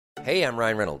Hey, I'm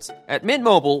Ryan Reynolds. At Mint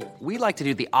Mobile, we like to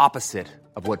do the opposite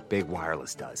of what Big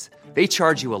Wireless does. They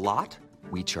charge you a lot,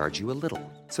 we charge you a little.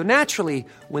 So naturally,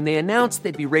 when they announced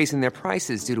they'd be raising their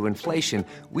prices due to inflation,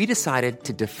 we decided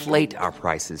to deflate our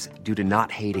prices due to not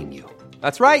hating you.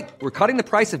 That's right. We're cutting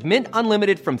the price of Mint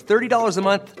Unlimited from $30 a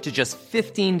month to just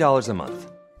 $15 a month.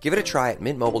 Give it a try at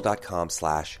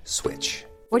mintmobile.com/switch.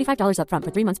 $45 up front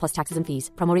for 3 months plus taxes and fees.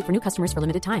 Promo rate for new customers for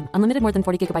limited time. Unlimited more than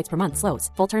 40 gigabytes per month. Slows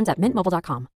full terms at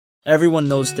mintmobile.com. Everyone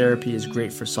knows therapy is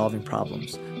great for solving problems,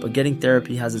 but getting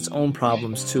therapy has its own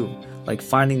problems too, like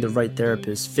finding the right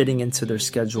therapist, fitting into their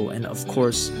schedule, and of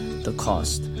course, the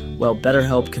cost. Well,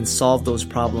 BetterHelp can solve those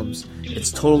problems.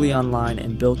 It's totally online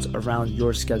and built around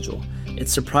your schedule.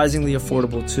 It's surprisingly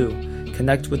affordable too.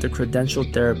 Connect with a credentialed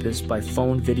therapist by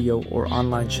phone, video, or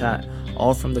online chat,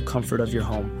 all from the comfort of your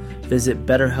home. Visit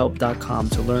BetterHelp.com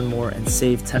to learn more and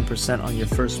save 10% on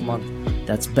your first month.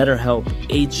 That's BetterHelp,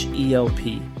 H-E-L-P.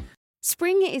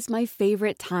 Spring is my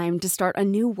favorite time to start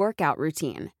a new workout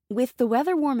routine. With the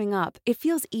weather warming up, it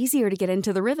feels easier to get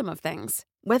into the rhythm of things.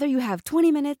 Whether you have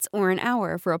 20 minutes or an hour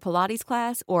for a Pilates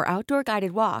class or outdoor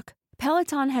guided walk,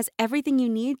 Peloton has everything you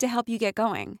need to help you get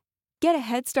going. Get a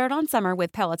head start on summer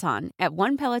with Peloton at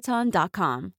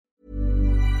onepeloton.com.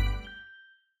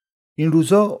 این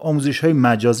روزا آموزش‌های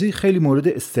مجازی خیلی مورد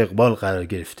استقبال قرار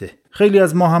گرفته. خیلی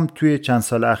از ما هم توی چند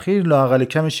سال اخیر لااقل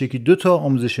کمش 1-2 تا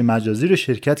آموزش مجازی رو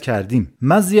شرکت کردیم.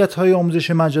 مزیت‌های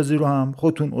آموزش مجازی رو هم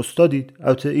خودتون استادید.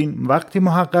 البته این وقتی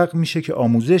محقق میشه که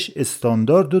آموزش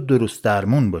استاندارد و درست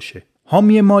درمون باشه.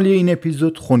 حامی مالی این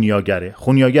اپیزود خونیاگره.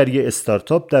 خونیاگر یه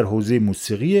استارتاپ در حوزه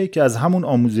موسیقیه که از همون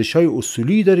آموزش‌های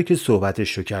اصولی داره که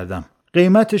صحبتش رو کردم.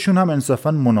 قیمتشون هم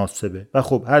انصافاً مناسبه و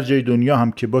خب هر جای دنیا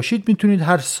هم که باشید میتونید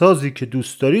هر سازی که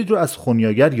دوست دارید رو از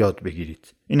خونیاگر یاد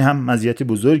بگیرید. این هم مزیت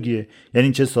بزرگیه،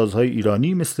 یعنی چه سازهای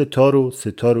ایرانی مثل تار و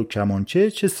ستار و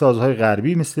کمانچه، چه سازهای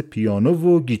غربی مثل پیانو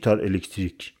و گیتار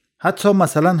الکتریک. حتی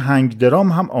مثلا هنگ درام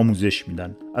هم آموزش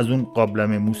میدن. از اون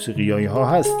قابلمه موسیقیایی ها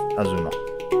هست، از اونا.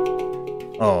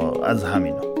 از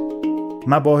همینا.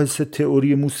 مباحث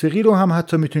تئوری موسیقی رو هم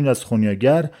حتی میتونید از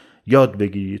خونیاگر یاد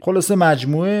بگیرید. خلاصه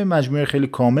مجموعه خیلی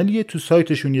کاملیه. تو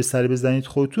سایتشون یه سر بزنید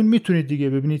خودتون میتونید دیگه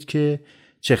ببینید که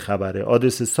چه خبره.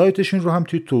 آدرس سایتشون رو هم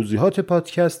توی توضیحات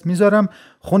پادکست میذارم،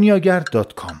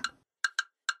 khoniagar.com.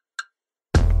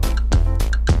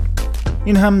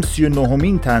 این هم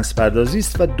 39مین طنزپردازی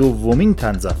است و دومین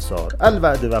طنزافزار.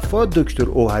 الوعد وفا، دکتر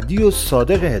اوهدی و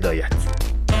صادق هدایت.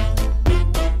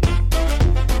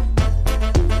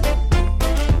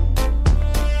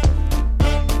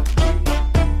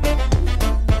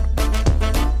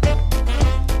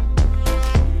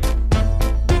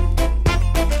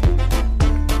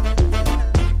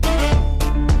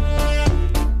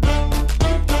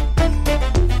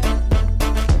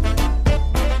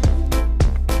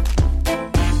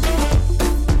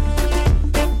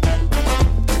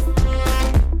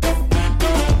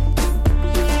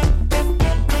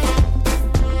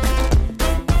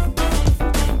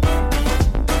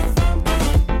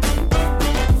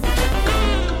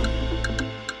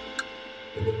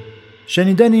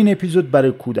 'شنیدن این اپیزود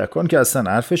برای کودکان که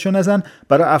اصلا حرفشو نزن،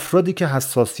 برای افرادی که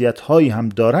حساسیت‌هایی هم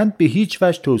دارند به هیچ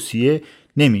وجه توصیه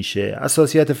نمیشه.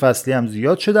 حساسیت فصلی هم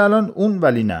زیاد شده الان، اون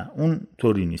ولی نه، اون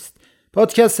طوری نیست.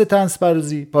 پادکست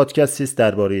طنزپردازی پادکستی است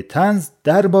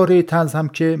درباره طنز هم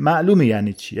که معلومه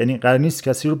یعنی چی. یعنی قرار نیست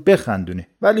کسی رو بخندونه،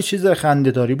 ولی چیز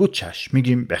خنده‌داری بود چشم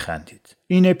میگیم بخندید.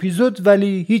 این اپیزود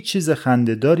ولی هیچ چیز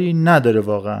خنده‌داری نداره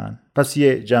واقعا. پس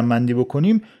یه جمع‌بندی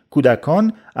بکنیم: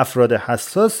 کودکان، افراد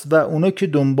حساس و اونا که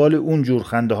دنبال اون جور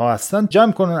خنده ها هستن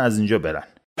جمع کنن از اینجا برن.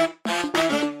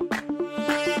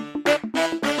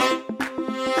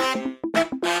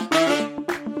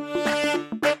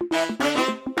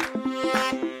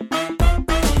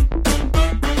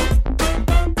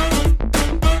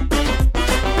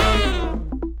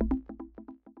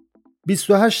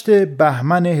 (28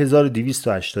 بهمن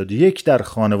 1281) در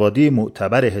خانواده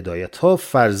معتبر هدایت ها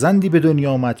فرزندی به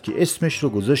دنیا آمد که اسمش رو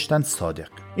گذاشتن صادق.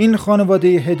 این خانواده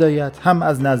هدایت هم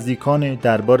از نزدیکان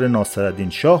دربار ناصرالدین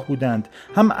شاه بودند،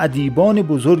 هم ادیبان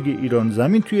بزرگ ایران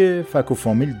زمین توی فک و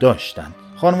فامیل داشتند.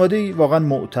 خانواده واقعا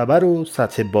معتبر و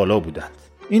سطح بالا بودند.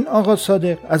 این آقا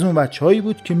صادق از اون بچه‌هایی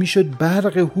بود که میشد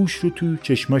برق هوش رو تو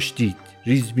چشماش دید.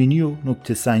 ریزبینی و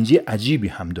نکته سنجی عجیبی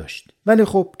هم داشت. ولی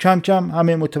خب کم کم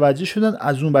همه متوجه شدن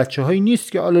از اون بچه‌هایی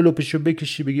نیست که آلالوپشو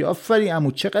بکشی بگی آفرین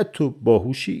عمو چقدر تو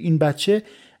باهوشی. این بچه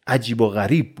عجیب و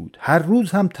غریب بود. هر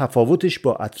روز هم تفاوتش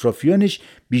با اطرافیانش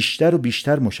بیشتر و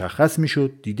بیشتر مشخص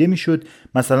میشد، دیده میشد.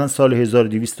 مثلا سال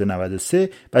 1293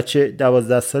 بچه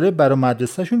 12 ساله برای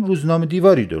مدرسه‌شون روزنامه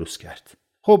دیواری درست کرد.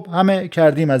 خب خب همه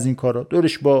کردیم از این کارا،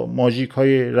 دورش با ماژیک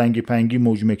های رنگی پنگی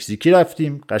موج مکزیکی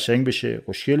رفتیم، قشنگ بشه،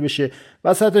 خوشگل بشه،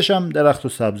 وسطش هم درخت و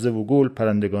سبزه و گل،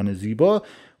 پرندگان زیبا،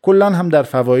 کلن هم در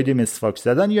فواید مسواک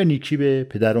زدن یا نیکی به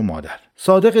پدر و مادر.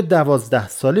 صادق 12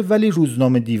 ساله ولی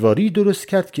روزنامه دیواری درست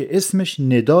کرد که اسمش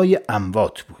ندای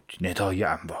اموات بود. ندای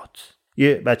اموات.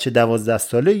 یه بچه 12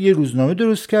 ساله یه روزنامه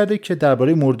درست کرده که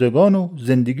درباره مردگان و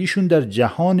زندگیشون در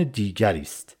جهان دیگری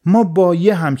است. ما با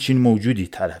یه همچین موجودی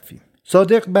طرفیم.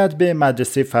 صادق بعد به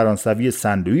مدرسه فرانسوی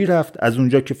سن‌لویی رفت. از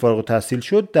اونجا که فارغ التحصیل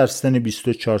شد در سن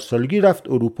 24 سالگی رفت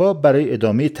اروپا برای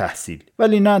ادامه تحصیل.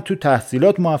 ولی نه تو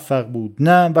تحصیلات موفق بود،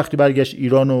 نه وقتی برگشت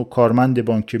ایران و کارمند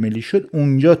بانک ملی شد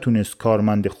اونجا تونست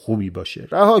کارمند خوبی باشه.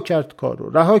 رها کرد کارو،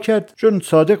 رها کرد چون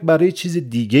صادق برای چیز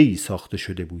دیگه‌ای ساخته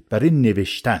شده بود، برای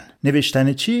نوشتن.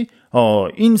 نوشتن چی؟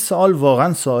 این سوال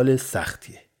واقعا سوال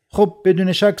سختیه. خب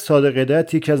بدون شک صادق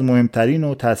هدایت یکی از مهمترین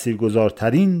و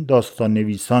تاثیرگذارترین داستان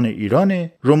نویسان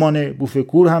ایرانه. رمان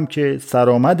بوفکور هم که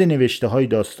سرآمد نوشته های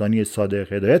داستانی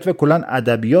صادق هدایت و کلاً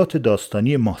ادبیات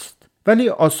داستانی ماست. ولی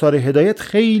آثار هدایت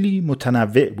خیلی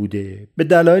متنوع بوده. به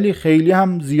دلایلی خیلی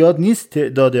هم زیاد نیست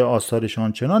تعداد آثارش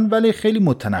آنچنان، ولی خیلی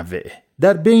متنوعه.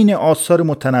 در بین آثار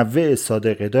متنوع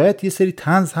صادق هدایت یه سری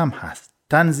طنز هم هست.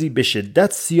 طنزی به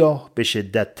شدت سیاه، به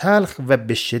شدت تلخ و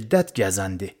به شدت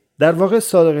گزنده. در واقع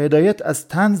صادق هدایت از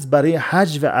طنز برای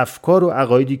حجو افکار و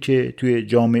عقایدی که توی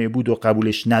جامعه بود و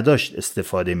قبولش نداشت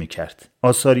استفاده می‌کرد.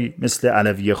 آثاری مثل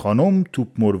علویه خانم، توپ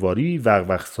مرواری،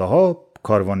 وقوق صاحب،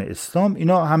 کاروان اسلام،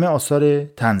 اینا همه آثار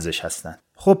طنزش هستند.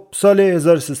 خب سال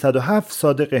 1307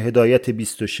 صادق هدایت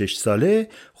 26 ساله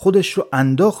خودش رو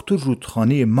انداخت تو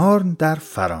رودخانه مارن در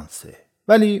فرانسه.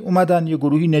 ولی اومدن یه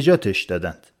گروهی نجاتش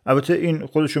دادند. البته این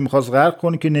خودشو می‌خواست غرق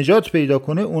کنه که نجات پیدا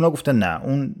کنه، اونا گفتن نه،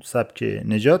 اون سبک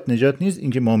نجات نیست،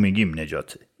 این که ما میگیم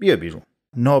نجاته، بیا بیرون.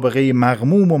 نابغه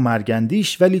مغموم و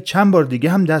مرگندیش ولی چند بار دیگه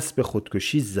هم دست به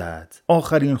خودکشی زد.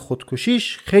 آخرین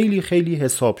خودکشیش خیلی خیلی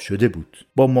حساب شده بود.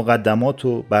 با مقدمات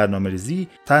و برنامه‌ریزی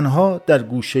تنها در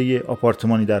گوشه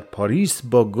آپارتمانی در پاریس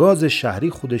با گاز شهری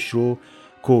خودش رو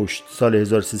کشت. سال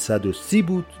 1330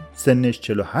 بود، سنش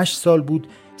 48 سال بود،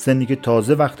 سنی که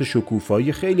تازه وقت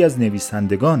شکوفایی خیلی از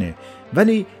نویسندگانه،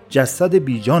 ولی جسد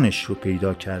بیجانش رو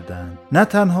پیدا کردن. نه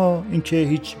تنها اینکه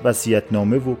هیچ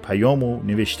وصیت‌نامه و پیام و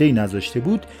نوشته‌ای نذاشته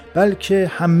بود،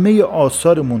 بلکه همه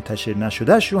آثار منتشر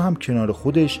نشدهش رو هم کنار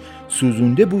خودش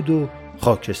سوزونده بود و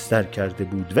خاکستر کرده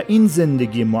بود و این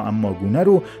زندگی معماگونه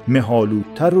رو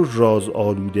مه‌آلودتر و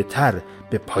رازآلوده‌تر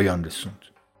به پایان رسوند.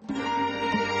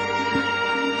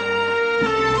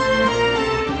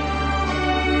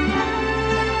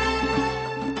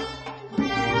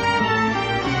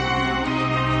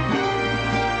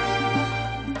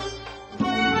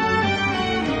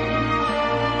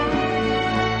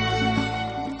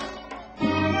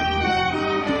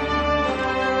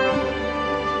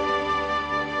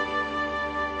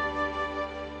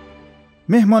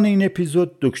 مهمان این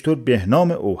اپیزود دکتر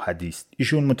بهنام اوحدی است.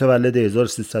 ایشون متولد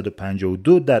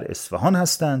 1352 در اصفهان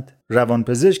هستند.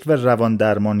 روانپزشک و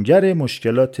رواندرمانگر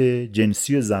مشکلات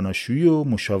جنسی و زناشویی و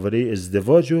مشاوره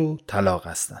ازدواج و طلاق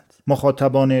هستند.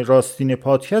 مخاطبان راستین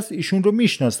پادکست ایشون رو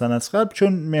میشناسن از قبل،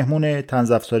 چون مهمون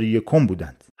طنزافزار یکم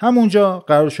بودند. همونجا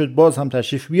قرار شد باز هم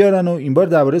تشریف بیارن و این بار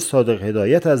درباره صادق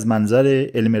هدایت از منظر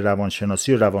علم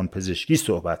روانشناسی و روانپزشکی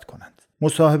صحبت کنند.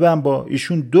 مصاحبه هم با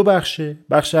ایشون دو بخشه.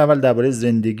 بخش اول درباره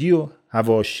زندگی و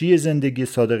حواشی زندگی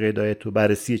صادق هدایت و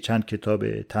بررسی چند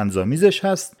کتاب طنزآمیزش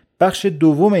هست. بخش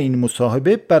دوم این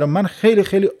مصاحبه برای من خیلی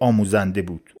خیلی آموزنده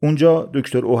بود. اونجا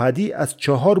دکتر اوحدی از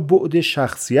 4 بعد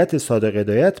شخصیت صادق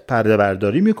هدایت پرده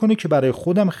برداری میکنه که برای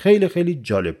خودم خیلی خیلی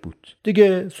جالب بود.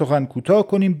 دیگه سخن کوتاه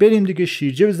کنیم، بریم دیگه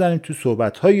شیرجه بزنیم تو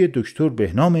صحبت‌های دکتر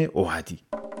بهنام اوحدی.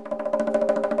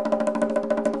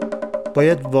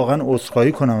 باید واقعا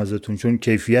عذرخواهی کنم ازتون، چون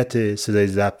کیفیت صدای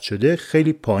ضبط شده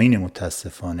خیلی پایینه.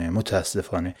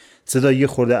 متاسفانه صدای یه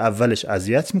خورده اولش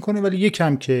اذیت میکنه، ولی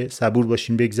یکم که صبور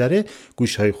باشین بگذره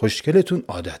گوشهای خوشگلتون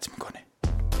عادت میکنه.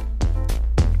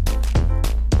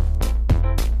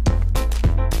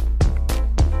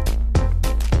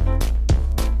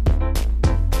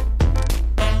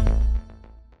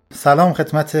 سلام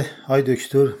خدمت های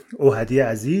دکتر اوحدی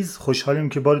عزیز. خوشحالیم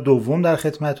که بار دوم در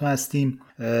خدمتتون هستیم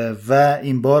و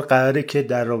این بار قراره که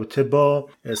در رابطه با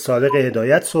صادق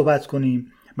هدایت صحبت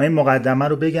کنیم. من این مقدمه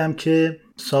رو بگم که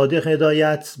صادق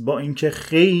هدایت با اینکه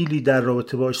خیلی در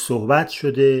رابطه باش صحبت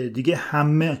شده، دیگه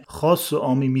همه خاص و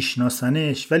عامی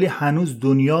میشناسنش، ولی هنوز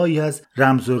دنیایی از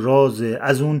رمز و رازه،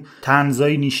 از اون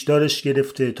طنزای نیشدارش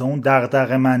گرفته تا اون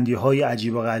دغدغه‌مندی‌های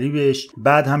عجیب و غریبش،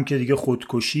 بعد هم که دیگه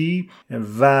خودکشی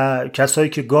و کسایی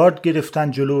که گارد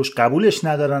گرفتن جلوش قبولش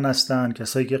ندارن هستن،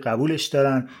 کسایی که قبولش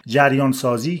دارن، جریان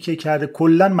سازی که کرده،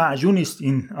 کلا معجون است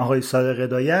این آقای صادق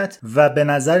هدایت و به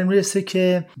نظر میرسه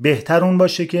که بهتر اون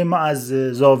باشه که ما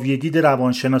از زاویه دید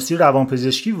روانشناسی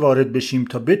روانپزشکی وارد بشیم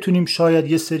تا بتونیم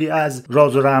شاید یه سری از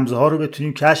راز و رمزها رو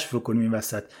بتونیم کشف کنیم این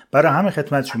وسط. برای همه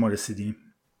خدمت شما رسیدیم.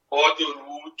 با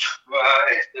درود و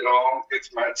احترام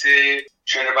خدمت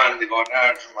شنوندگان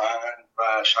ارجمند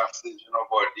و شخص جناب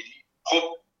عالی.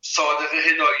 خب صادق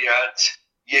هدایت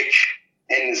یک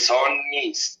انسان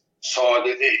نیست،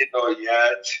 صادق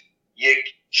هدایت یک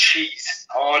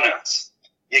چیستان است،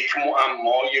 یک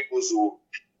معمای بزرگ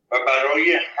و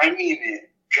برای همینه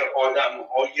که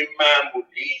آدم‌های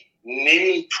معمولی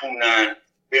نمیتونن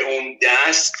به اون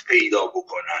دست پیدا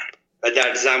بکنن و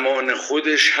در زمان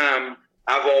خودش هم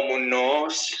عوام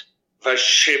الناس و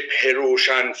شبه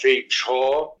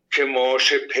روشنفکرها که ما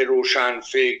شبه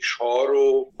روشنفکرها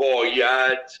رو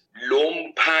باید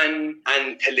لومپن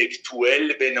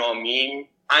انتلکتوئل بنامیم،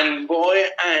 انواع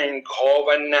انگ‌ها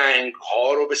و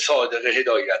ننگ‌ها رو به صادق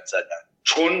هدایت زدن.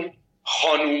 چون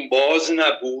خانوم باز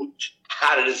نبود،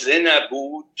 هرزه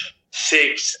نبود،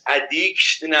 سکس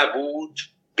ادیکت نبود،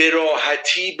 به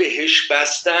راحتی بهش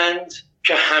بستند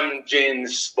که هم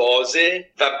جنس بازه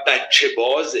و بچه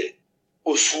بازه.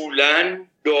 اصولاً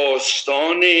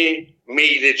داستان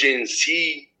میل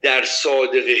جنسی در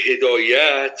صادق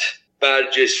هدایت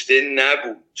برجسته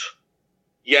نبود،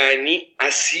 یعنی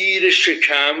اسیر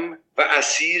شکم و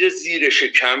اسیر زیر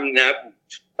شکم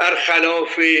نبود،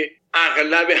 برخلاف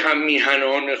اغلب هم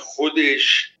میهنان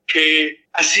خودش که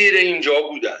اسیر اینجا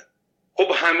بودن.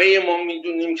 خب همه ما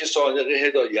میدونیم که صادق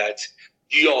هدایت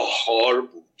گیاهخوار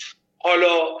بود،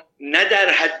 حالا نه در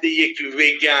حد یک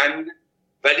وگن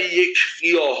ولی یک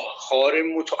گیاهخوار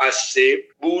متعصب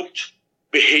بود،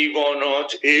 به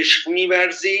حیوانات عشق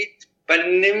می‌ورزید و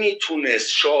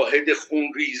نمیتونست شاهد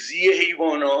خونریزی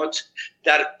حیوانات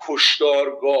در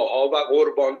کشتارگاه‌ها و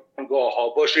قربانگاه‌ها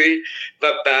باشه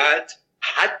و بعد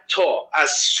حتی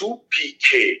از سوپی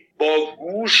که با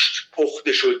گوشت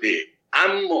پخته شده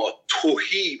اما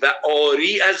تهی و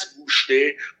عاری از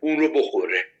گوشته اون رو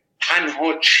بخوره.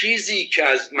 تنها چیزی که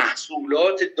از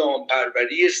محصولات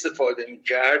دامپروری استفاده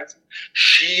می‌کرد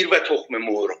شیر و تخم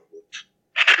مرغ بود.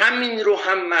 همین رو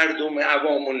هم مردم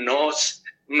عوام الناس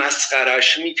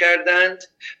مسخرش می‌کردند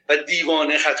و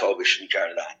دیوانه خطابش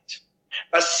می‌کردند.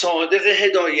 و صادق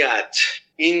هدایت،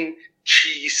 این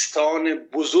چیستان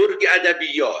بزرگ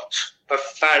ادبیات و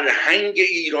فرهنگ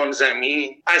ایران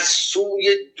زمین، از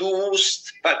سوی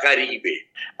دوست و غریبه،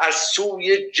 از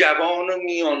سوی جوان و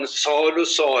میان سال و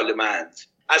سالمند،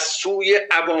 از سوی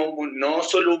عوام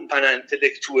الناس و لومپن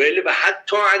انتلکتوئل و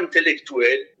حتی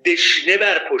انتلکتوئل دشنه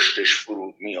بر پشتش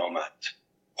فرود می آمد.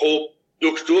 خب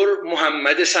دکتر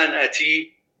محمد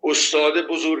صنعتی استاد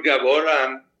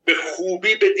بزرگوارم به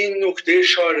خوبی بدین نکته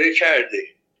اشاره کرده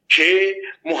که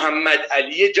محمد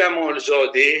علی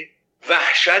جمالزاده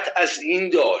وحشت از این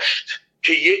داشت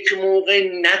که یک موقع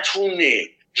نتونه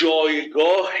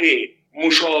جایگاه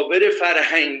مشاور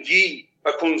فرهنگی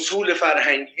و کنسول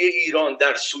فرهنگی ایران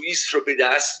در سوئیس رو به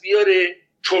دست بیاره،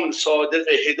 چون صادق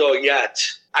هدایت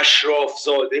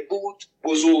اشرافزاده بود،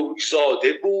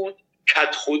 بزرگزاده بود،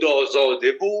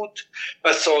 کدخدازاده بود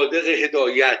و صادق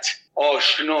هدایت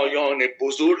آشنایان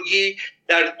بزرگی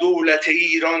در دولت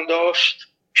ایران داشت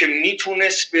که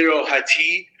میتونست به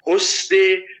راحتی پست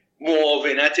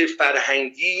معاونت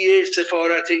فرهنگی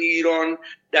سفارت ایران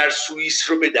در سوئیس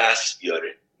رو به دست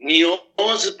بیاره.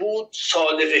 نیاز بود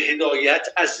صادق هدایت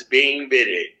از بین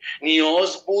بره،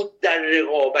 نیاز بود در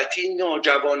رقابتی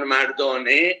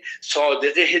ناجوانمردانه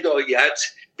صادق هدایت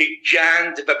به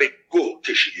گند و به گه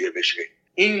کشیده بشه.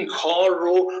 این کار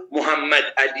رو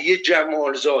محمد علی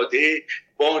جمالزاده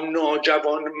با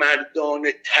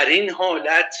ناجوانمردانه ترین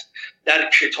حالت در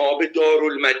کتاب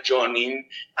دارالمجانین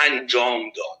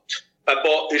انجام داد و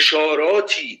با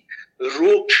اشاراتی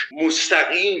رک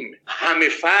مستقیم همه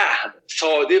فهم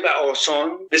ساده و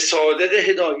آسان به صادق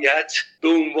هدایت به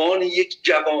عنوان یک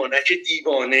جوانک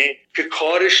دیوانه که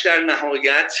کارش در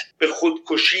نهایت به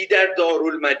خودکشی در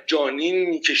دارالمجانین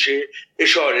میکشه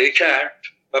اشاره کرد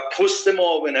و پست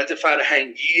معاونت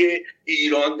فرهنگی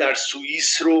ایران در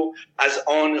سوئیس رو از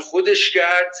آن خودش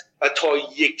کرد و تا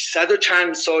 100 و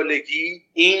چند سالگی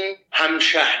این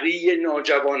همشهری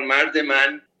ناجوانمرد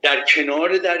من در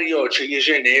کنار دریاچه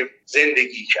ژنو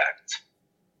زندگی کرد.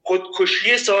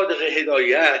 خودکشی صادق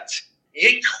هدایت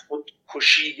یک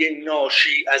خودکشی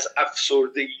ناشی از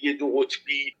افسردگی دو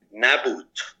قطبی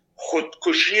نبود.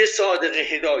 خودکشی صادق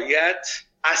هدایت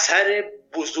اثر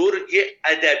بزرگ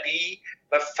ادبی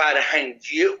و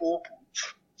فرهنگی او بود.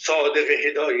 صادق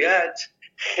هدایت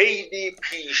خیلی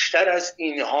پیشتر از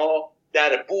اینها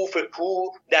در بوف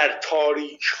کور، در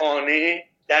تاریکخانه،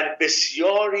 در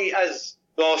بسیاری از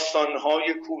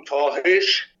داستانهای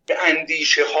کوتاهش به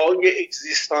اندیشه های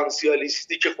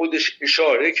اگزیستانسیالیستی که خودش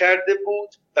اشاره کرده بود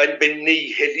و به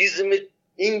نیهیلیسم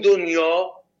این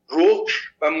دنیا رک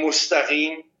و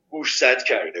مستقیم گوشزد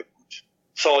کرده بود.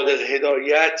 صادق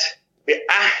هدایت به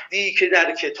عهدی که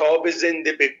در کتاب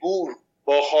زنده به گور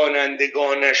با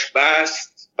خوانندگانش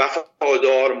بست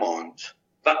وفادار ماند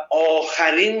و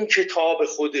آخرین کتاب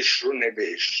خودش رو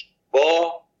نوشت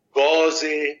با گاز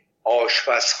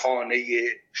آشپزخانه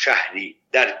شهری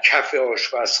در کف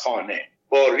آشپزخانه،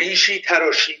 با ریشی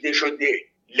تراشیده شده،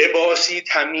 لباسی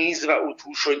تمیز و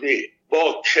اتو شده،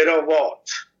 با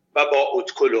کراوات و با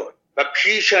اتکلون، و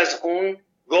پیش از اون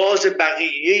گاز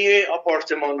بقیه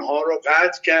آپارتمان ها رو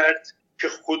قطع کرد که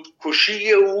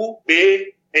خودکشی او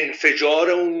به انفجار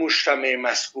اون مجتمع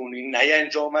مسکونی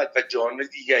نینجامد و جان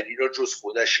دیگری را جز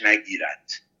خودش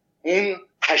نگیرد. اون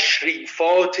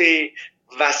تشریفات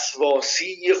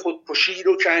وسواسی خودکشی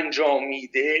رو که انجام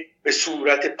میده به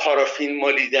صورت پارافین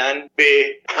مالیدن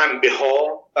به پنبه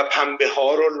ها و پنبه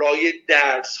ها رو لای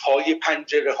درز های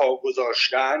پنجره ها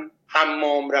گذاشتن،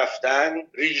 حمام رفتن،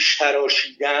 ریش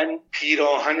تراشیدن،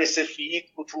 پیراهن سفید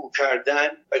اتو کردن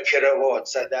و کراوات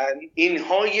زدن،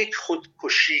 اینها یک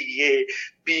خودکشی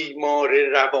بیمار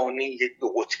روانی دو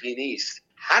قطبی نیست.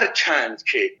 هرچند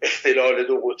که اختلال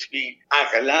دو قطبی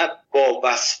اغلب با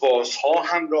وسواس ها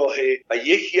همراهه و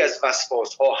یکی از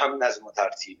وسواس ها هم نظم و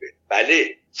ترتیبه.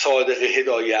 بله، صادق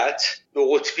هدایت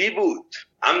دو قطبی بود،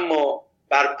 اما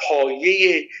بر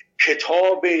پایه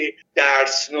کتاب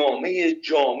درسنامه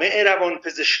جامع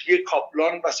روانپزشکی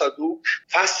کاپلان و صادق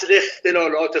فصل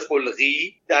اختلالات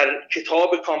خلقی در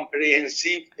کتاب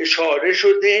کامپریهنسیو اشاره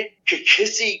شده که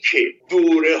کسی که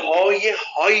دوره‌های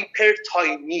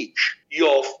هایپرتایمیک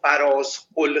یا فراز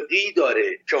خلقی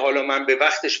داره که حالا من به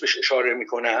وقتش بهش اشاره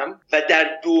میکنم و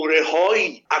در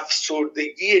دوره‌های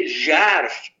افسردگی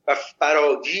ژرف و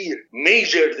فراگیر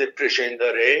میجر دپرشن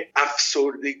داره،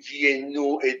 افسردگی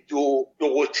نوع دو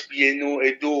قطبی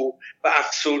نوع دو و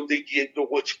افسردگی دو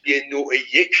قطبی نوع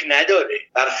یک نداره،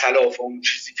 برخلاف اون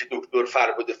چیزی که دکتر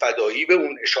فربد فدایی به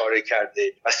اون اشاره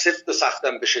کرده و سفت و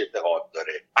سختم بهش اعتقاد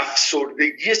داره.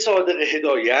 افسردگی صادق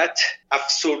هدایت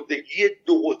افسردگی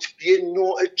دو قطبی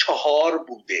نوع 4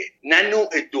 بوده، نه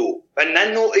نوع 2 و نه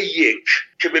نوع 1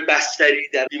 که به بستری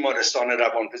در بیمارستان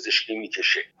روانپزشکی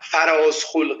میکشه. فراز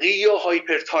خلقی یا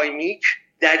هایپرتایمیک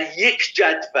در یک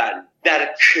جدول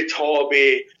در کتاب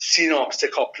سیناپس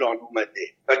کاپلان اومده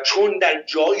و چون در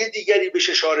جای دیگری بهش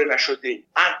اشاره نشده،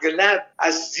 اغلب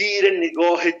از زیر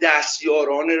نگاه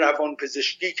دستیاران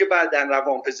روانپزشکی که بعداً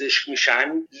روانپزشک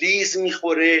میشن لیز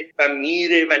میخوره و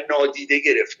میره و نادیده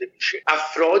گرفته میشه.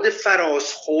 افراد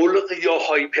فرازخلق یا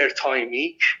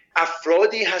هایپرتایمیک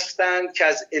افرادی هستند که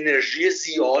از انرژی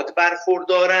زیاد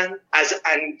برخوردارند، از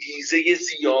انگیزه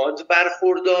زیاد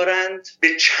برخوردارند،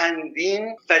 به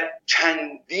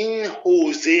چندین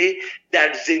حوزه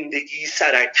در زندگی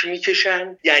سرک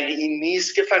میکشن. یعنی این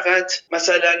نیست که فقط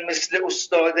مثلا مثل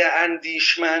استاد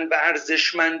اندیشمند و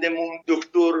ارزشمندمون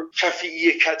دکتر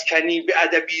شفیعی کدکنی به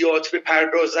ادبیات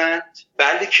بپردازند،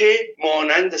 بلکه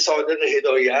مانند صادق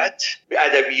هدایت به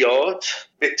ادبیات،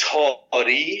 به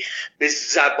تاریخ، به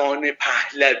زبان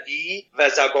پهلوی و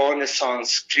زبان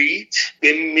سانسکریت،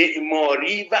 به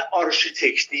معماری و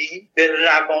آرشیتکتی، به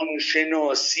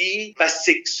روانشناسی و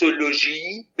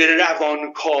سکسولوژی، به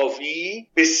روانکاوی،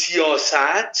 به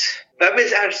سیاست و به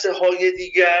عرصه‌های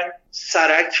دیگر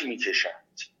سرک می‌کشند.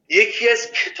 یکی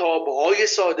از کتاب‌های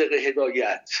صادق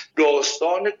هدایت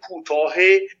داستان کوتاه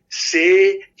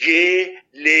سه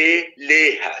ل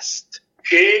هست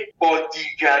که با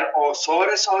دیگر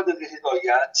آثار صادق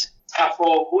هدایت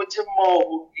تفاوت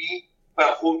ماهوی و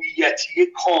هویتی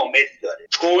کامل داره،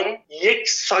 چون یک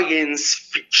ساینس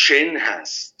فیکشن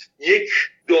هست، یک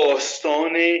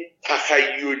داستان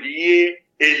تخیلی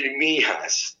علمی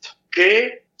هست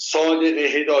که صادق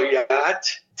هدایت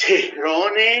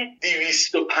تهران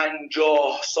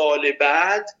 250 سال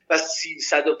بعد و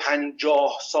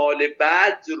 350 سال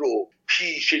بعد رو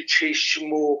پیش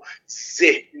چشم و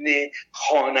ذهن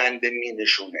خواننده می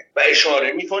نشونه و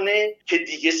اشاره میکنه که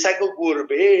دیگه سگ و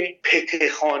گربه پته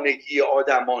خانگی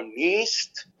آدمان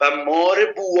نیست و مار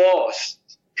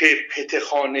بواست که پته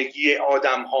خانگی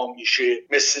آدم ها میشه،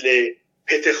 مثل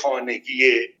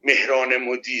پتخانگی مهران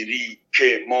مدیری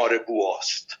که مار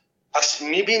بواست. پس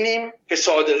میبینیم که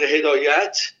صادق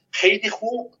هدایت خیلی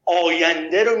خوب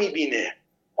آینده رو میبینه.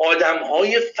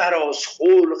 آدم‌های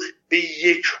فرازخلق به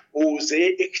یک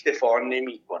حوزه اکتفا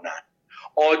نمی‌کنن.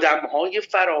 آدم‌های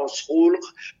فرازخلق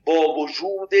با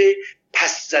وجود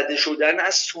پس زده شدن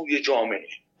از سوی جامعه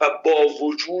و با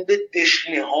وجود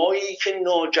دشنه‌هایی که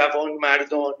ناجوان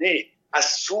مردانه از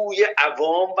سوی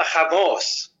عوام و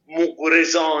خواص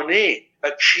مغرضانه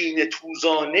و کینه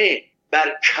توزانه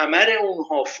بر کمر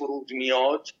اونها فرود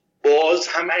میاد، باز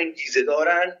هم انگیزه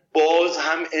دارن، باز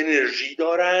هم انرژی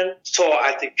دارن،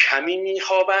 ساعت کمی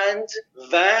میخوابند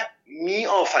و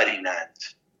میآفرینند.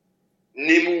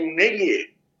 نمونه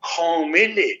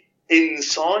کامل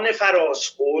انسان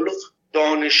فرازخلق،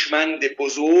 دانشمند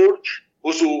بزرگ،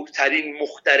 بزرگترین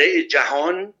مخترع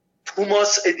جهان،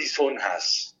 توماس ادیسون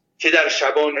هست که در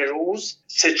شبانه روز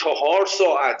 3-4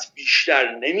 ساعت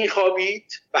بیشتر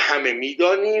نمیخوابید و همه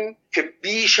میدانیم که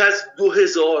بیش از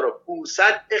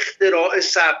 2500 اختراع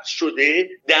ثبت شده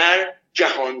در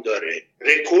جهان داره،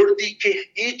 رکوردی که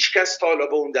هیچ کس تا حالا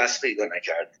به اون دست پیدا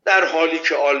نکرد، در حالی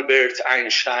که آلبرت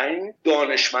اینشتین،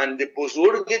 دانشمند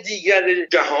بزرگ دیگر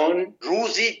جهان،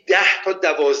 روزی 10 تا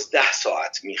 12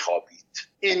 ساعت میخوابید.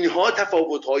 اینها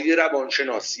تفاوت‌های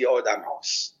روانشناسی آدم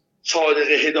هاست. صادق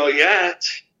هدایت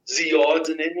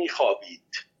زیاد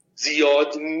نمیخوابید،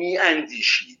 زیاد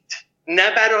میاندیشید،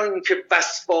 نه برای اینکه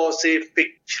وسواس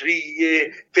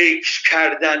فکری فکر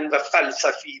کردن و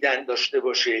فلسفیدن داشته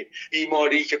باشه،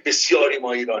 بیماری که بسیاری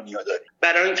ما ایرانی‌ها داریم،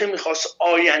 برای اینکه میخواست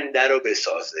آینده رو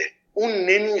بسازه. اون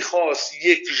نمیخواست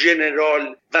یک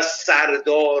ژنرال و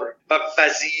سردار و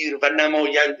وزیر و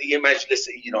نماینده مجلس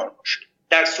ایران باشه،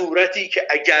 در صورتی که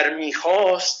اگر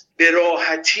میخواست به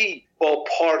راحتی با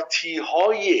پارتی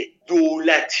های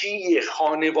دولتی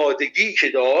خانوادگی که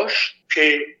داشت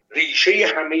که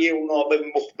ریشه همه اونا به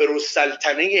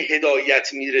مخبرالسلطنه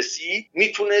هدایت میرسید،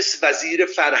 میتونست وزیر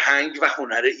فرهنگ و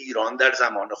هنر ایران در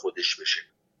زمان خودش بشه.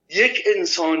 یک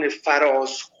انسان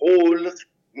فرازخلق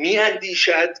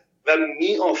میاندیشد و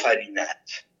میآفریند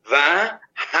و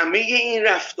همه این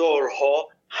رفتارها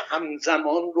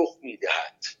همزمان رخ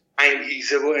میدهد.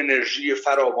 انگیزه و انرژی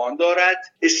فراوان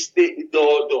دارد،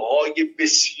 استعدادهای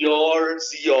بسیار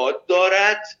زیاد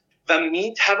دارد و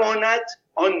میتواند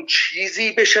آن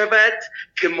چیزی بشود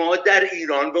که ما در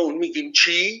ایران به اون میگیم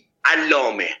چی؟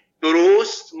 علامه.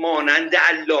 درست مانند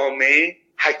علامه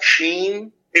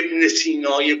حکیم ابن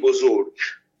سینای بزرگ،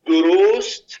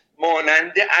 درست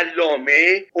مانند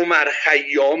علامه عمر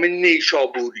خیام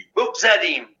نیشابوری.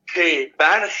 بگذاریم که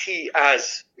برخی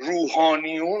از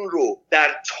روحانیون رو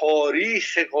در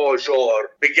تاریخ قاجار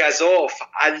به گزاف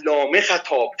علامه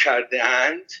خطاب کرده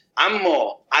اند،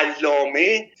 اما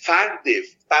علامه فرد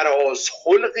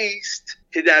فرازخلقی است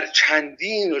که در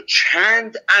چندین و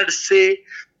چند عرصه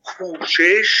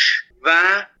کوشش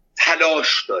و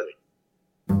تلاش داره.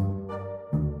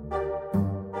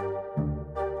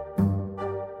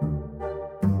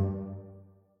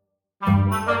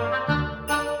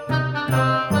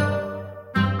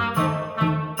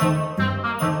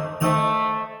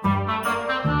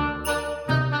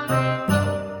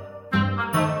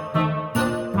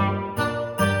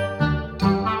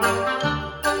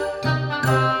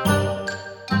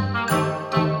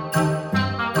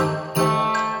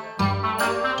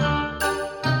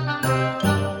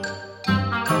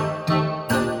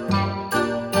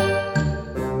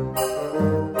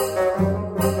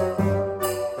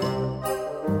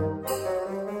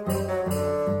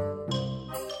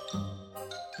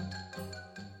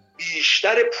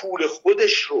 بیشتر پول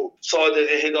خودش رو صادق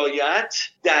هدایت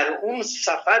در اون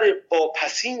سفر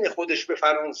واپسین خودش به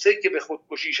فرانسه که به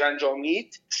خودکشیش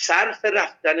انجامید صرف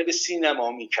رفتن به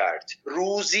سینما میکرد.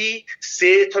 روزی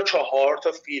 3 تا 4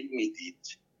 تا فیلم میدید.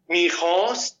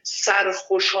 میخواست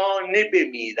سرخوشانه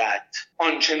بمیرد.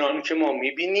 آنچنان که ما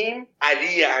میبینیم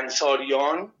علی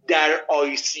انصاریان در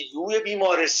ICU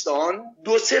بیمارستان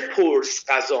 2-3 پرس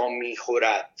غذا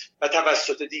میخورد و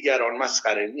توسط دیگران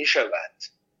مسخره میشود،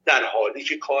 در حالی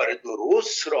که کار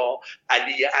درست را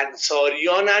علی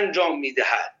انصاریان انجام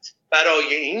میدهد.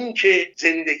 برای اینکه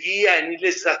زندگی یعنی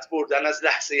لذت بردن از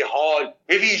لحظه حال،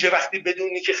 به ویژه وقتی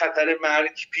بدونی که خطر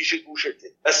مرگ پیش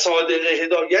گوشته. و صادق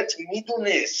هدایت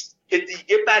میدونست که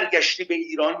دیگه برگشتی به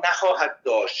ایران نخواهد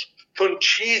داشت، چون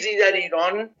چیزی در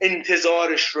ایران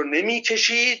انتظارش رو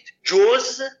نمیکشید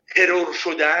جز ترور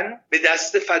شدن به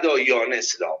دست فداییان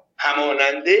اسلام،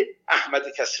 همانند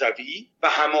احمد کسروی و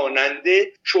همانند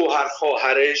شوهر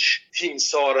خواهرش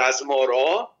تیمسار از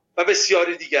مارا و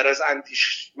بسیاری دیگر از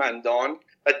اندیشمندان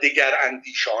و دیگر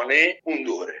اندیشان اون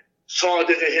دوره.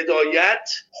 صادق هدایت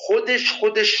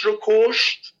خودش رو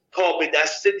کشت تا به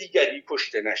دست دیگری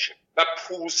کشته نشه و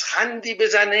پوزخندی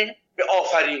بزنه به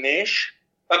آفرینش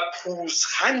و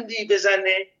پوزخندی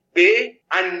بزنه به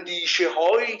اندیشه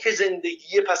هایی که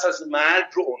زندگی پس از مرگ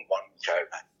رو عنوان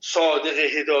می‌کردن. صادق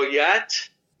هدایت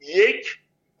یک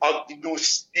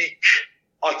آگنوستیک،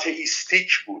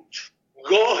 آتئیستیک بود.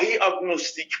 گاهی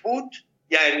آگنوستیک بود،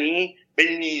 یعنی به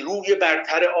نیروی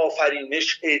برتر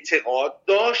آفرینش اعتقاد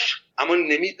داشت اما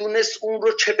نمیدونست اون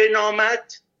رو چه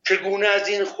بنامد، چگونه از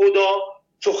این خدا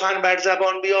سخن بر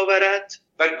زبان بیاورد،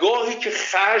 و گاهی که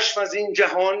خشم از این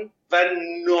جهان و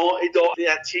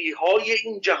ناعدالتی های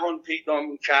این جهان پیدا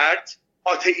می کرد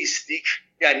آتئیستیک،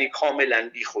 یعنی کاملا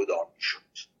بی خدا می شد.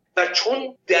 و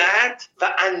چون درد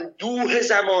و اندوه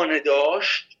زمانه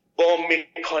داشت، با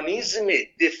مکانیزم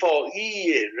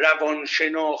دفاعی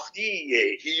روانشناختی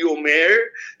هیومر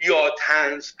یا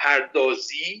طنز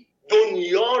پردازی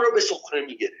دنیا رو به سخره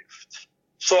می گرفت.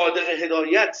 صادق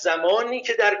هدایت زمانی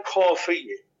که در کافه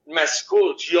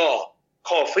مسکوت یا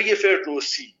کافه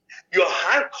فردوسی یا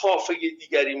هر کافه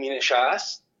دیگری می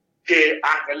نشست که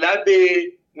اغلب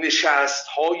نشست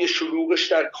های شلوغش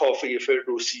در کافه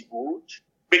فردوسی بود،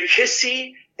 به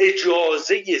کسی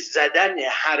اجازه زدن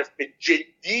حرف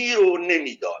جدی رو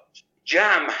نمیداد.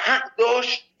 جمع حق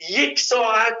داشت 1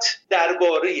 ساعت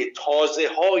درباره تازه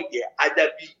های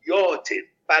ادبیات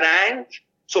فرنگ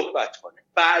صحبت کنه.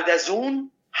 بعد از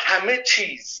اون همه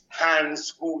چیز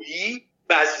طنزگویی،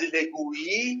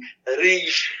 بزلگویی،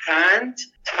 ریشخند،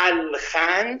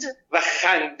 تلخند و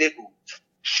خنده بود.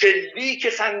 شلیک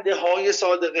خنده های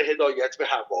صادق هدایت به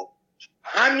هوا.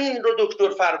 همین رو دکتر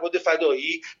فرهاد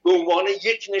فدایی به عنوان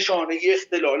یک نشانه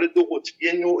اختلال 2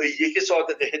 قطبی نوع 1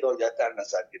 صادق هدایت در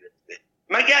نظر گرفته.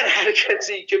 مگر هر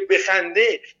کسی که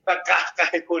بخنده و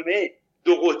قهقه کنه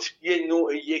 2 قطبی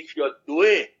نوع 1 یا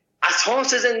 2؟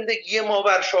 اساس زندگی ما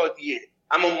بر شادیه،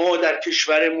 اما ما در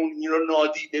کشورمون این رو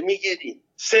نادیده میگیریم.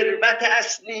 ثروت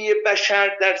اصلی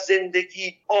بشر در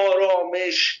زندگی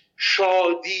آرامش،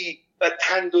 شادی و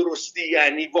تندرستی،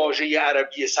 یعنی واژه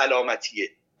عربی سلامتیه،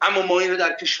 اما ما این رو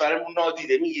در کشورمون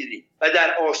نادیده میگیریم و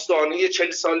در آستانه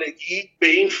 40 سالگی به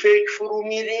این فکر فرو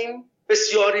میریم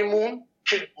بسیاریمون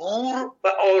که گور و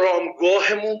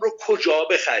آرامگاهمون رو کجا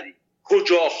بخریم،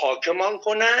 کجا خاکمان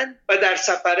کنن و در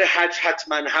سفر حج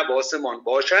حتما حواسمان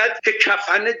باشد که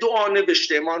کفن دعا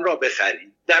نوشتهمان را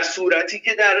بخریم. در صورتی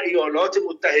که در ایالات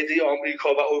متحده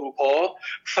آمریکا و اروپا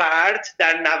فرد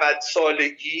در 90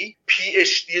 سالگی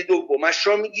PhD دومش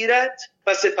را میگیرد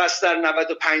و سپس در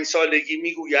 95 سالگی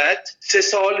میگوید 3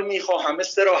 سال میخواهم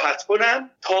استراحت کنم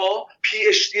تا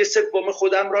PhD سوم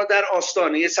خودم را در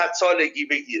آستانه 100 سالگی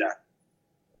بگیرم.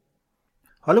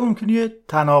 حالا ممکنه یه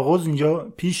تناقض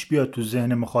اینجا پیش بیاد تو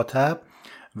ذهن مخاطب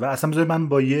و اصلا بذار من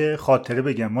با یه خاطره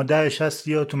بگم. ما 10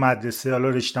 یا تو مدرسه، حالا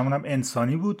رشتمون هم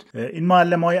انسانی بود، این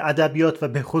معلم‌های ادبیات و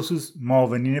به خصوص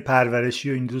معاونین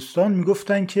پرورشی و این دوستان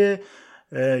میگفتن که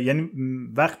یعنی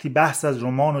وقتی بحث از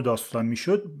رمان و داستان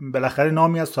میشد بالاخره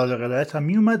نامی از صادق هدایت هم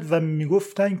میومد و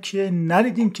میگفتن که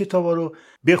نرید این کتابا رو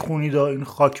بخونید، این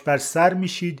خاک بر سر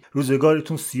میشید،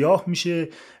 روزگارتون سیاه میشه،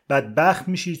 بدبخت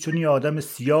میشید، چون یه آدم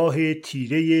سیاه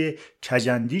تیره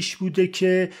کجندیش بوده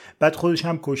که بعد خودش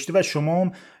هم کشته و شما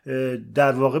هم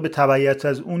در واقع به تبعیت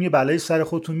از اون یه بلای سر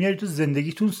خودتون میارید و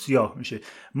زندگیتون سیاه میشه.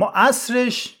 ما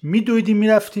عصرش میدویدیم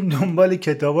میرفتیم دنبال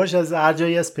کتاباش از هر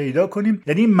جایی از پیدا کنیم.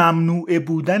 یعنی ممنوعه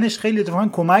بودنش خیلی اتفاقا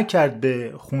کمک کرد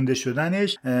به خونده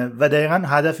شدنش و دقیقاً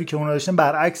هدفی که اونا داشتن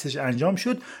برعکسش انجام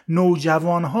شد.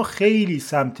 نوجوانها خیلی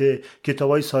سمت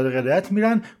کتابای صادق هدایت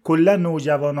میرن، کلا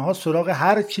نوجوانها سراغ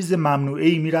هر چیز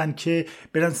ممنوعه‌ای میرن که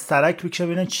برن سرک بکشن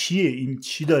ببینن چیه این،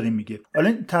 چی داره میگه. حالا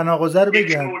این تناقض رو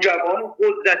بگم. نوجوان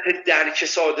قدرت درک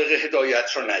صادق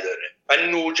هدایت رو نداره و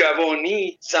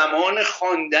نوجوانی زمان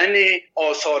خواندن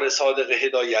آثار صادق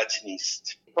هدایت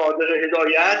نیست. صادق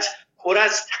هدایت پر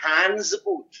از طنز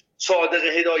بود. صادق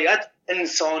هدایت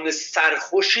انسان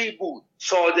سرخوشی بود.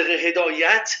 صادق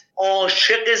هدایت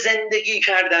عاشق زندگی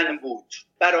کردن بود.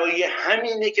 برای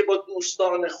همینه که با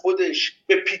دوستان خودش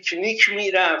به پیکنیک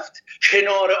میرفت،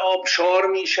 کنار آبشار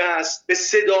میشست، به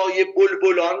صدای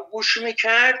بلبلان گوش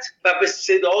میکرد و به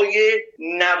صدای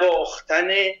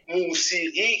نواختن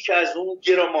موسیقی که از اون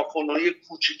گرامافونای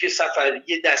کوچیک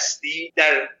سفری دستی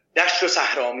در دشت و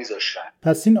صحرا میذاشتن.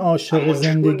 پس این عاشق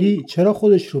زندگی چرا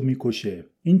خودش رو میکشه؟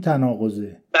 این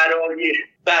تناقضه.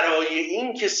 برای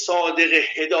این که صادق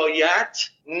هدایت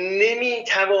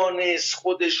نمیتوانست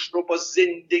خودش رو با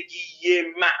زندگی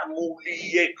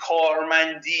معمولی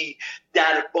کارمندی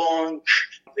در بانک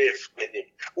وفق بده.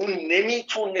 اون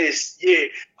نمیتونست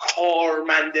یه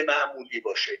کارمند معمولی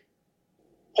باشه.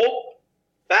 خب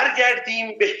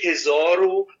برگردیم به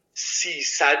 1300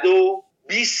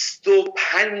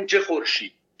 325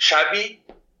 خورشید. شبی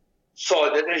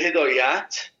صادق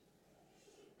هدایت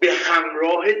به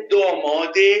همراه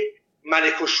داماد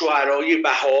ملک الشعرای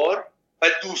بهار و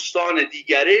دوستان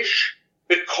دیگرش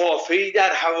به کافه‌ای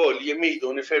در حوالی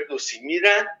میدان فردوسی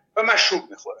میرن و مشروب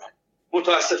میخورن.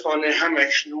 متاسفانه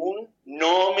همکنون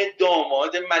نام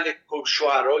داماد ملک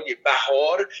الشعرای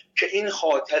بهار که این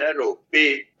خاطره رو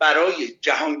برای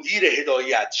جهانگیر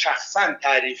هدایت شخصا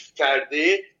تعریف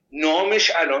کرده،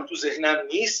 نامش الان تو ذهنم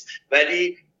نیست،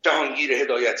 ولی جهانگیر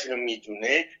هدایت رو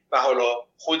میدونه و حالا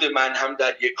خود من هم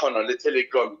در یک کانال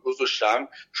تلگرامی گذاشتم،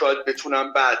 شاید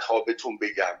بتونم بعدها بهتون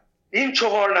بگم. این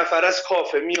 4 نفر از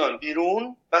کافه میان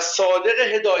بیرون و صادق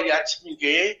هدایت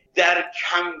میگه در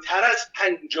کمتر از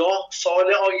 50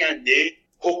 سال آینده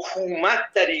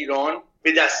حکومت در ایران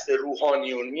به دست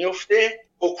روحانیون میفته،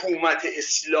 حکومت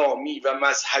اسلامی و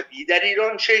مذهبی در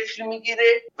ایران شکل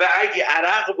میگیره و اگه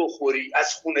عرق بخوری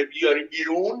از خونه بیاری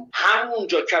بیرون،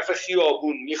 همونجا کف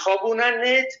خیابون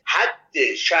میخوابوننت،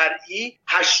 حد شرعی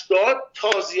 80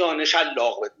 تازیانه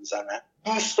شلاق میزنن.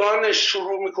 دوستانش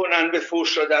شروع میکنن به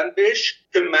فحش دادن بهش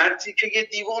که مردی که یه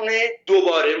دیوانه،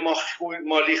 دوباره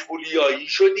مالی خولیایی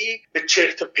شدی، به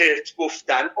چرت و پرت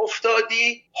گفتن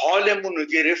افتادی، حالمون رو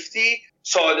گرفتی.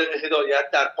 صادق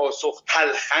هدایت در پاسخ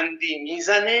تلخندی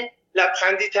میزنه،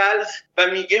 لبخندی تلخ، و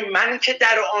میگه من که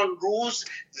در آن روز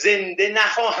زنده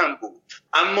نخواهم بود،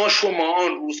 اما شما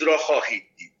آن روز را خواهید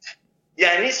دید.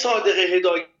 یعنی صادق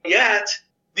هدایت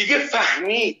دیگه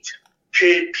فهمید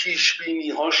که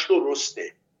پیشبینی‌هاش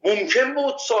درسته. ممکن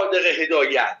بود صادق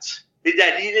هدایت به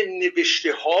دلیل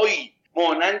نوشته‌هایی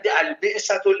مانند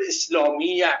البعثة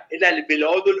الاسلامیه الی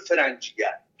البلاد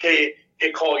الفرنجیه که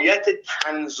حکایت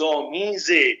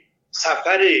طنزآمیز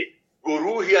سفر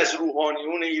گروهی از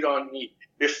روحانیون ایرانی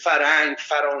به فرنگ،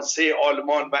 فرانسه،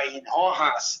 آلمان و اینها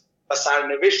هست و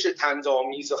سرنوشت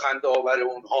طنزآمیز و خنده‌آور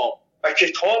اونها و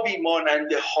کتابی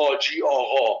مانند حاجی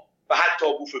آقا و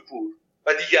حتی بوفکور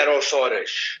و دیگر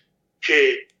آثارش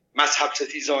که مذهب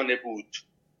ستیزانه بود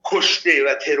کشته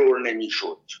و ترور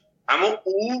نمیشد، اما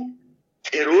او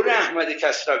ترور احمد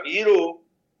کسروی رو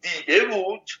دیده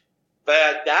بود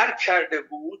و درک کرده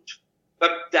بود و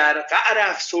در قعر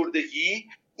افسردگی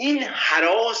این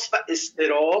هراس و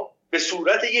اضطراب به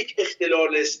صورت یک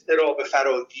اختلال اضطراب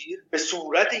فراگیر، به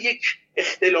صورت یک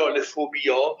اختلال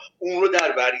فوبیا اون رو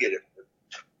در بر گرفته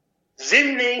بود.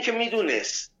 ضمن این که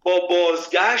میدونست با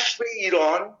بازگشت به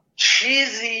ایران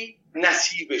چیزی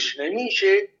نصیبش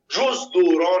نمیشه جز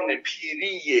دوران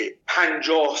پیری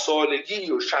 50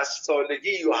 سالگی و 60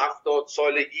 سالگی و 70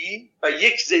 سالگی و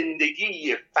یک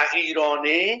زندگی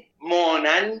فقیرانه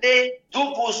مانند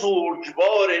 2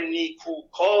 بزرگوار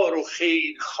نیکوکار و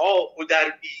خیرخواه و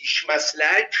درویش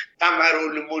مسلک،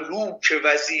 قمرالملوک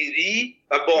وزیری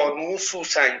و بانو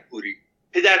سوسنگپوری،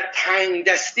 که در تنگ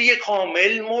دستی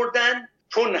کامل مردن،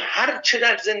 چون هر چه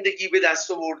در زندگی به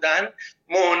دست آوردن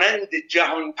مانند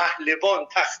جهان پهلوان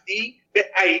تختی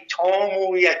به ایتام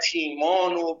و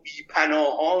یتیمان و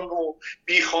بیپناهان و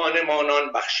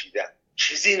بیخانمانان بخشیدن.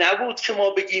 چیزی نبود که ما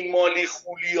بگیم مالی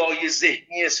خولیای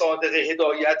ذهنی صادق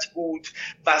هدایت بود،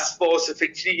 وسواس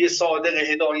فکری صادق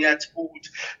هدایت بود،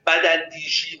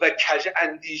 بداندیشی و کج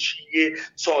اندیشی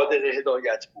صادق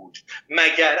هدایت بود.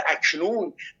 مگر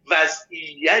اکنون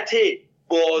وضعیت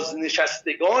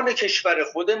بازنشستگان کشور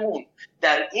خودمون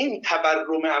در این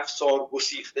تورم افسار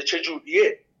گسیخته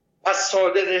چجوریه؟ پس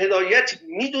صادق هدایت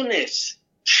میدونست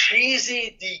چیزی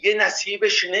دیگه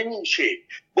نصیبش نمیشه.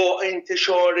 با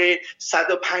انتشار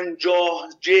 150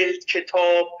 جلد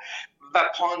کتاب و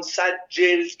 500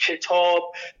 جلد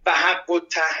کتاب و حق و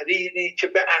تحریری که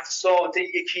به اقساط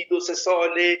 1-2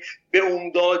 ساله به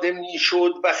اون داده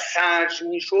میشد و خرج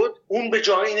میشد، اون به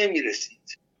جایی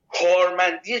نمیرسید.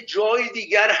 کارمندی جای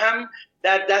دیگر هم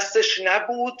در دستش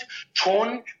نبود،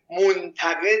 چون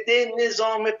منتقد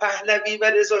نظام پهلوی و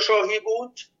رضاشاهی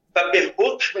بود و به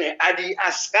حکم علی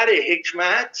اصغر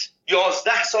حکمت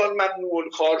 11 سال ممنوع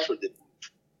الکار شده بود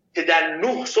که در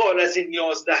 9 سال از این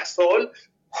 11 سال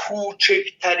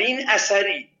کوچکترین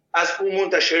اثری از او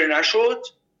منتشر نشد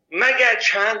مگر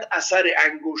چند اثر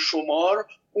انگشت شمار،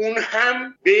 اون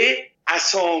هم به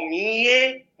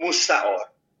اسامی مستعار.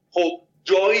 خب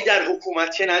جایی در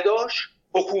حکومت که نداشت،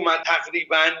 حکومت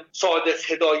تقریبا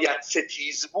صادق هدایت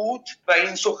ستیز بود و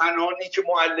این سخنانی که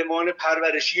معلمان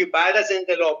پرورشی بعد از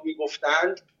انقلاب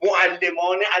میگفتند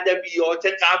معلمان ادبیات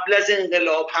قبل از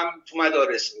انقلاب هم تو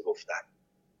مدارس میگفتند.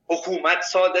 حکومت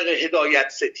صادق هدایت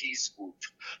ستیز بود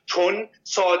چون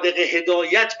صادق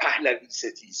هدایت پهلوی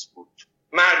ستیز بود.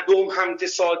 مردم هم که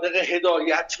صادق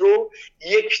هدایت رو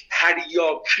یک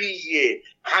تریاکی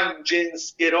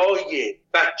همجنسگرای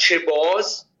بچه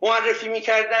باز معرفی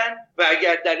میکردن و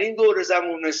اگر در این دور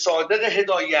زمان صادق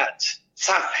هدایت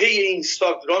صفحه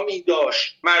اینستاگرامی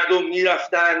داشت، مردم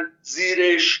میرفتن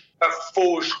زیرش و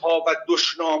فحش‌ها و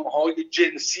دشنام‌های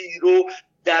جنسی رو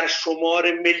در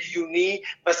شمار میلیونی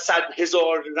و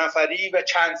 100,000 نفری و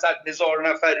چند صد هزار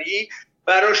نفری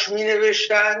براش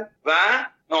مینوشتن و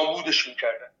نابودش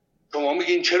میکردن. شما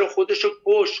میگین چرا خودشو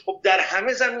کشت؟ خب در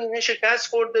همه زمینه شکست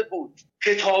خورده بود.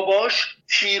 کتاباش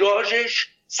تیراژش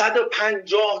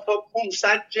 150 تا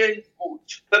 500 جلد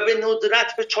بود و به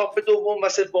ندرت به چاپ دوم و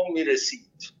سوم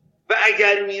میرسید و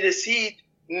اگر میرسید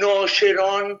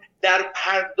ناشران در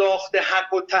پرداخت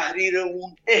حق و تحریر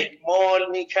اون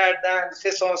اهمال میکردن،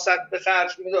 خساست به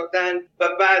خرج میدادن و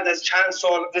بعد از چند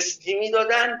سال قسطی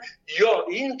میدادن، یا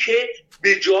این که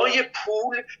به جای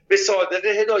پول به صادق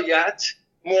هدایت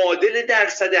معادل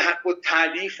درصد حق و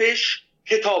تالیفش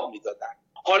کتاب میدادن.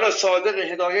 حالا صادق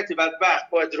هدایت بدبخت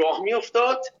باید راه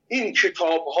میافتاد، این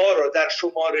کتاب‌ها را در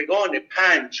شمارگان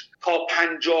 5 تا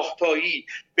 50 تایی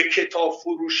به کتاب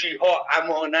فروشی ها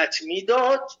امانت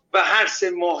میداد و هر 3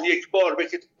 ماه یک بار به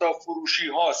کتاب فروشی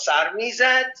ها سر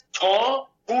میزد تا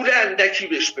پول اندکی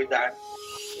بهش بدن.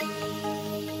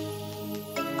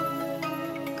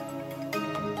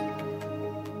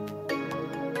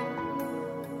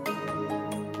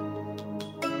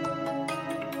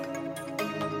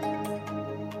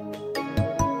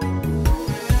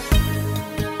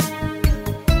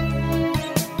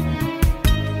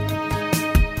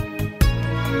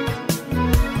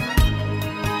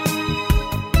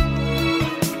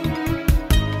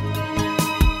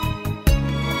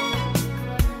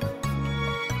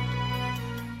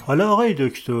 حالا آقای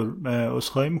دکتر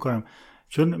عذرخواهی میکنم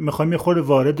چون میخوایم یه خورده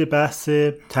وارد بحث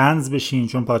طنز بشین،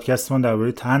 چون پادکست ما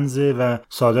درباره طنزه و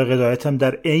صادق هدایت هم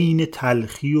در عین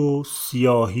تلخی و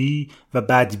سیاهی و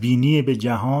بدبینی به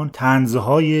جهان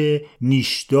طنزهای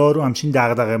نیشدار و همچین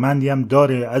دغدغه‌مندی هم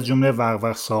داره، از جمله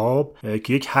وقوق صاحب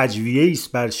که یک هجویه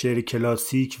است بر شعر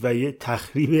کلاسیک و یه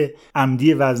تخریب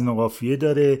عمدی وزن و قافیه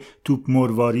داره، توپ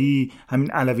مرواری،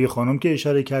 همین علوی خانم که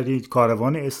اشاره کردید،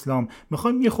 کاروان اسلام.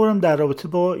 میخوایم یه خورم در رابطه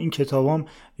با این کتابام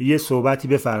یه صحبتی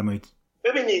بفرمایید.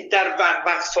 ببینید در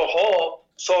وقوق صاحب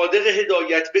صادق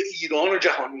هدایت به ایران و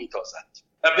جهان میتازد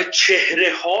و به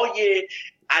چهره‌های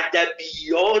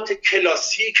ادبیات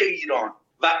کلاسیک ایران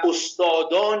و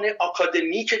استادان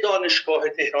آکادمیک دانشگاه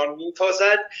تهران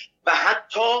میتازد و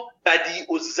حتی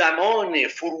بدیع‌الزمان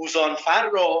فروزانفر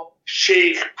را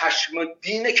شیخ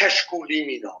پشم‌الدین کشکولی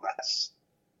مینامد است.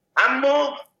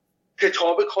 اما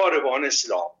کتاب کاروان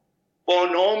اسلام با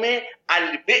نام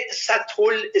البعثة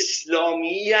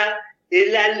الاسلامیه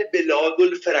الی البلاد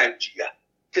الفرنجیه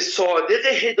که صادق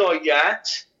هدایت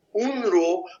اون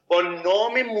رو با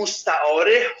نام مستعار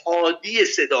هادی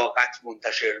صداقت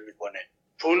منتشر میکنه،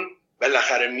 چون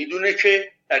بالاخره میدونه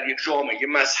که در یک جامعه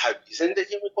مذهبی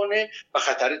زندگی میکنه و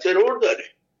خطر ترور داره.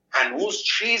 هنوز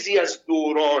چیزی از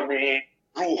دوران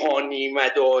روحانی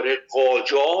مدار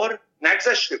قاجار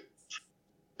نگذشته بود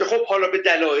که خب حالا به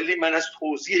دلایلی من از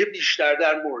توضیح بیشتر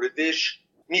در موردش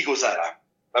میگذرم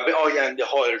و به آینده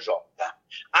ها ارجاع میدم.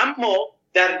 اما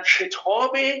در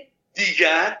کتاب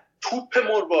دیگر توپ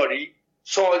مرواری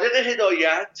صادق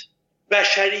هدایت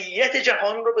بشریت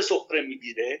جهان رو به سخره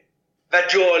میگیره و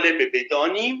جالبه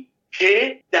بدانیم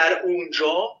که در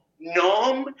اونجا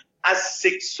نام از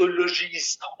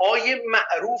سکسولوژیست های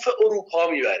معروف اروپا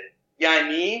میبره،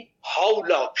 یعنی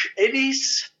هاولاک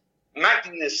الیس،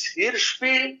 مگنس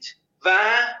هیرشفیلد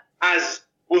و از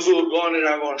بزرگان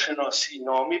روانشناسی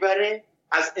نام میبره،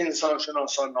 از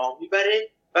انسانشناسان نام میبره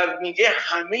و میگه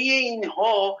همه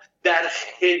اینها در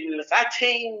خلقت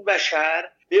این بشر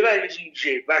به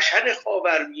ویژه بشر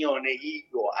خاورمیانه‌ای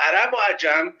و عرب و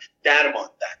عجم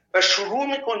درماندن و شروع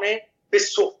میکنه به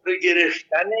سخره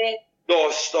گرفتن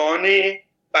داستان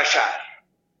بشر.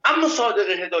 اما صادق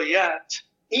هدایت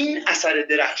این اثر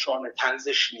درخشان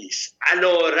طنزش نیست،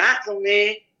 علی رغم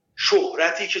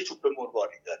شهرتی که توپ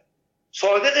مرواری داره.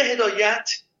 صادق هدایت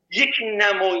یک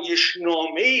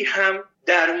نمایشنامه‌ای هم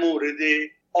در مورد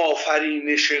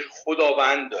آفرینش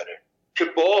خداوند داره که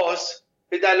باز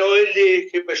به دلایلی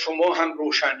که به شما هم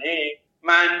روشنه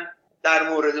من در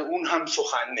مورد اون هم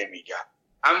سخن نمیگم.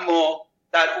 اما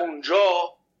در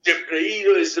اونجا جبرئیل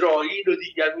و اسرائیل و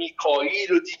دیگر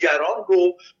میکائیل و دیگران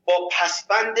رو با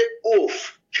پسبند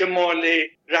اوف که مال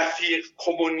رفیق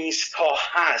کمونیست ها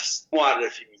هست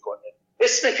معرفی میکنه.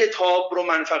 اسم کتاب رو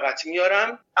من فقط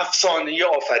میارم افسانه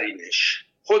آفرینش،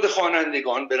 خود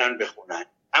خوانندگان برن بخونن.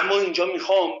 اما اینجا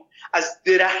میخوام از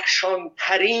درخشان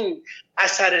ترین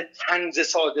اثر طنز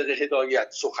صادق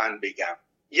هدایت سخن بگم،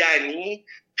 یعنی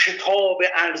کتاب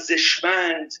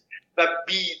ارزشمند و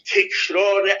بی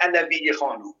تکرار علوی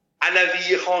خانم.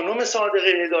 علویه خانم صادق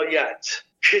هدایت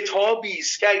کتابی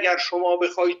است که اگر شما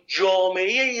بخواید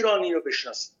جامعه ایرانی رو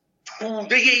بشناسید،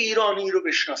 توده ایرانی رو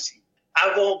بشناسید،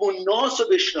 عوام الناس رو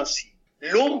بشناسید،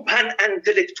 لومپن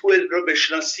انتلکتوئل رو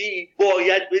بشناسید،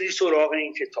 باید بری سراغ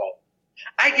این کتاب.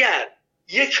 اگر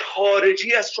یک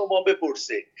خارجی از شما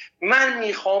بپرسه من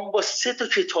میخوام با 3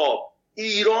 کتاب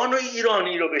ایران و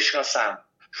ایرانی رو بشناسم،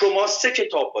 شما 3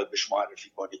 کتاب باید بهش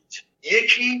معرفی کنید.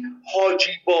 یکی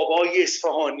حاجی بابای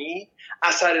اصفهانی،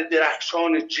 اثر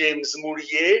درخشان جیمز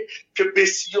موریه که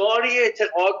بسیاری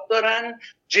اعتقاد دارن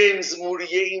جیمز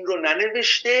موریه این رو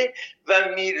ننوشته و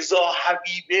میرزا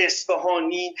حبیب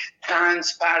اصفهانی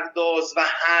طنز پرداز و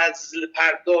هزل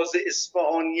پرداز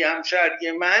اصفهانی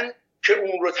همشهری من که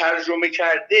اون رو ترجمه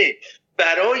کرده،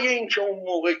 برای اینکه اون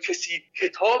موقع کسی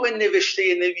کتاب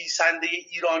نوشته نویسنده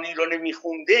ایرانی رو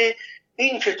نمیخونده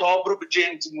این کتاب رو به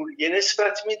جیمز موریه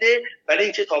نسبت میده، ولی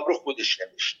این کتاب رو خودش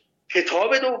نوشته.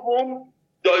 کتاب دوم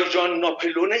دایجان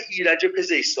ناپلون ایرج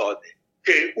پزشکزاده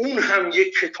که اون هم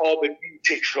یک کتاب بی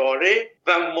تکراره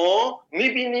و ما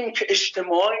میبینیم که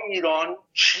اجتماع ایران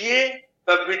چیه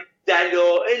و به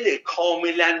دلایل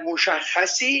کاملا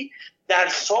مشخصی در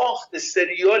ساخت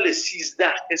سریال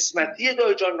 13 قسمتی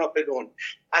دایجان ناپلون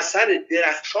اثر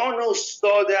درخشان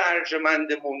استاد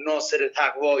ارجمندمون ناصر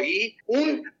تقوایی،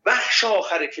 اون بخش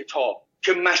آخر کتاب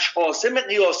که مشقاسم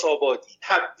قیاس آبادی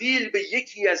تبدیل به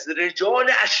یکی از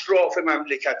رجال اشراف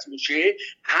مملکت میشه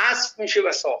حذف میشه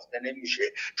و ساخته نمیشه،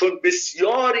 چون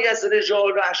بسیاری از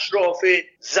رجال اشراف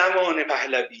زمان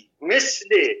پهلوی مثل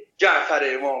جعفر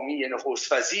امامی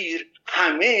نخست وزیر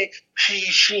همه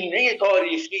پیشینه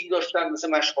تاریخی داشتن مثل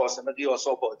مشقاسم قیاس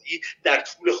آبادی در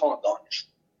طول خاندانش،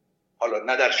 حالا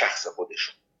نه در شخص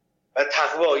خودشون. و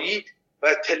تقوایی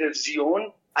و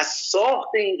تلویزیون از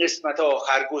ساخت این قسمت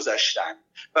آخر گذشتن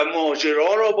و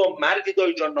ماجرا را با مرگ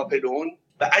دایجان ناپلون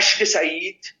و اشک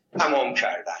سعید تمام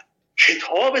کردن.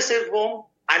 کتاب سوم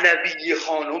علویه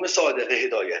خانم صادق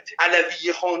هدایت.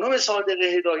 علویه خانم صادق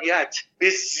هدایت به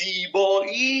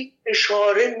زیبایی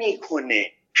اشاره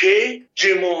میکنه که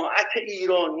جماعت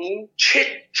ایرانی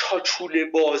چه چاچول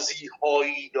بازی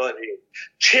هایی داره،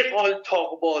 چه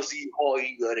قالتاق بازی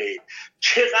هایی داره،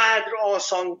 چقدر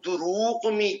آسان دروغ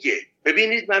میگه.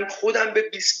 ببینید من خودم به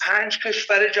 25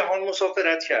 کشور جهان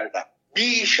مسافرت کردم،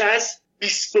 بیش از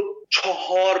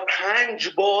 24-5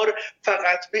 بار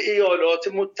فقط به ایالات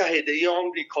متحده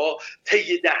آمریکا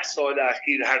طی 10 سال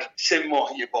اخیر هر 3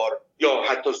 ماه یه بار یا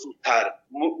حتی زودتر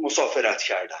مسافرت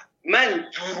کردم.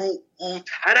 من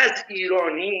دروغگوتر از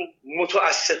ایرانی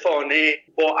متاسفانه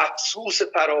با افسوس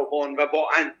فراوان و با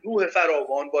اندوه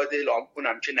فراوان باید اعلام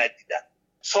کنم که ندیدم.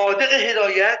 صادق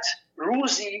هدایت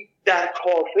روزی در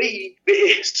کافه‌ای به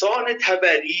احسان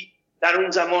تبری، در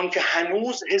اون زمان که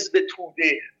هنوز حزب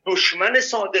توده دشمن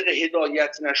صادق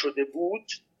هدایت نشده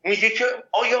بود، میگه که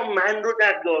آیا من رو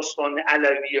در داستان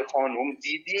علویه خانم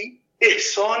دیدی؟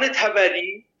 احسان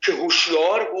تبری که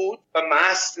هوشیار بود و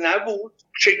مست نبود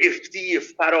شگفتی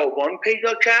فراوان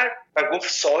پیدا کرد و گفت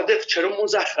صادق چرا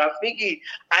مزخرف میگی؟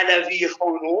 علویه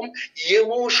خانم یه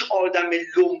مش آدم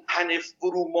لومپن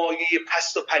فرومایه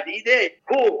پست و پلیده،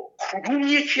 تو کدوم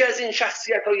یکی از این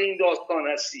شخصیت های این داستان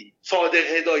هستی؟ صادق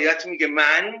هدایت میگه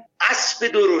من اسب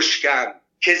درشکم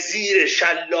که زیر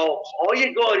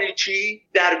شلاق‌های گاریچی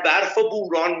در برف و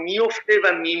بوران میفته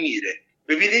و میمیره.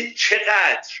 ببینید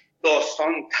چقدر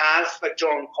داستان تلخ و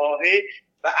جانکاهه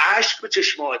و اشک به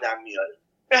چشم آدم میاره.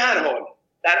 به هر حال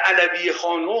در علویه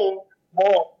خانم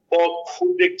ما با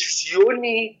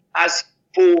کلکسیونی از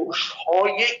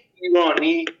فحش‌های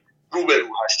ایرانی روبرو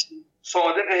هستیم.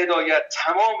 صادق هدایت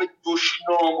تمام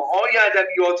دشنام‌های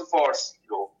ادبیات فارسی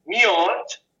رو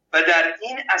میاد و در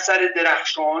این اثر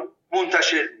درخشان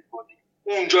منتشر میکنه.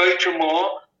 اون جایی که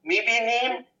ما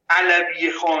میبینیم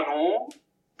علویه خانم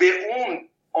به اون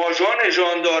آژان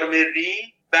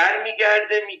ژاندارمری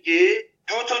برمیگرده میگه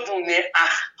 2 دونه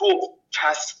اخطو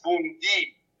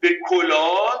چسبوندی به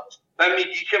کلات و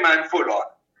میگی که من فلان.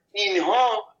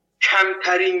 اینها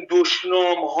کمترین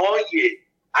دشنام‌های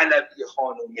علویه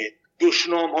خانومه.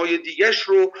 دشنام‌های دیگه‌ش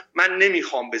رو من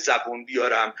نمیخوام به زبون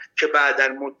بیارم که بعداً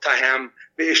متهم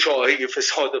به اشاعه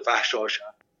فساد و فحشا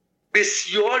شدن.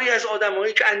 بسیاری از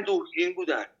آدمایی که اندوهگین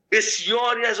بودن،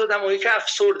 بسیاری از آدمایی که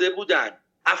افسرده بودن،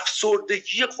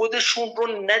 افسردگی خودشون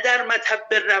رو نه در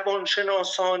مطب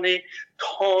روانشناسان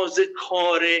تازه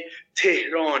کار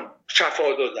تهران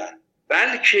شفا دادن،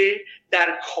 بلکه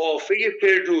در کافه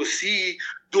فردوسی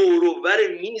دوروبر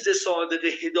میز صادق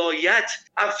هدایت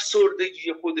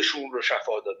افسردگی خودشون رو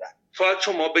شفا دادن. شاید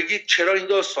شما بگید چرا این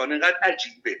داستان اینقدر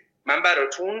عجیبه؟ من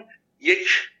براتون یک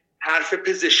حرف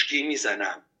پزشکی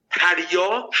میزنم.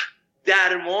 تریاک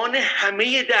درمان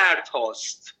همه درد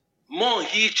هاست. ما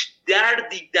هیچ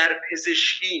دردی در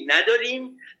پزشکی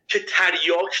نداریم که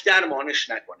تریاک درمانش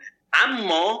نکنه،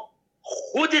 اما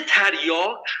خود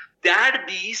تریاک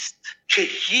دردی است که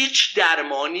هیچ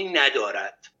درمانی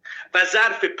ندارد و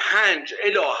ظرف 5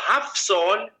 الی 7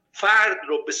 سال فرد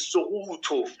رو به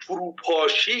سقوط و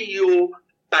فروپاشی و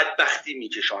بدبختی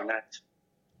میکشاند.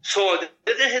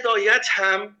 صادق هدایت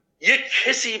هم یک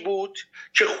کسی بود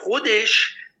که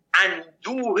خودش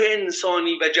اندوه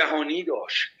انسانی و جهانی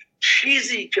داشت،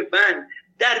 چیزی که من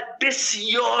در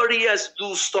بسیاری از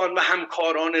دوستان و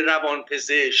همکاران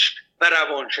روانپزشک و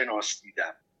روانشناس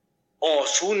دیدم.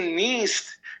 آسون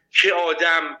نیست که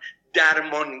آدم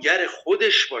درمانگر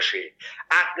خودش باشه.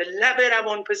 اغلب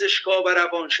روانپزشکا و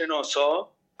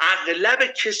روانشناسا،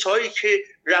 اغلب کسایی که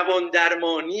روان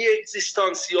درمانی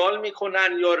اگزیستانسیال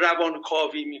میکنن یا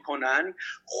روانکاوی میکنن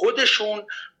خودشون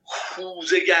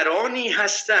کوزه‌گرانی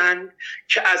هستند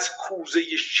که از کوزه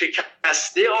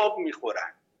شکسته آب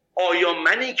میخورن. آیا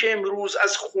منی که امروز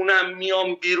از خونم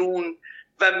میام بیرون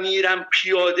و میرم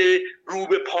پیاده رو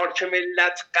به پارک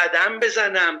ملت قدم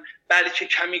بزنم بلکه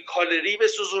کمی کالری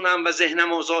بسوزونم و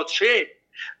ذهنم آزاد شه،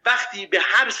 وقتی به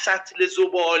هر سطل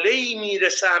زباله‌ای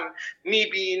میرسم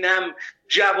میبینم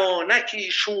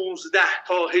جوانکی 16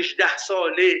 تا 18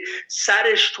 ساله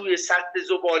سرش توی سطل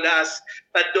زباله است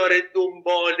و داره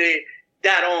دنبال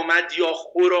درآمد یا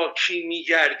خوراکی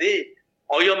میگرده،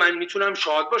 آیا من میتونم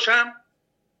شاد باشم؟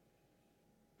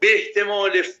 به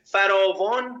احتمال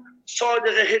فراوان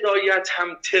صادق هدایت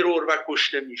هم ترور و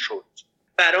کشته میشد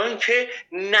برای اینکه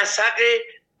نسق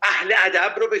اهل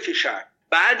ادب رو بکشن.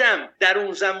 بعدم در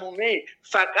اون زمانه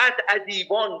فقط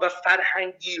ادیبان و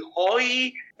فرهنگی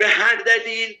هایی به هر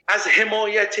دلیل از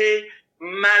حمایت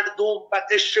مردم و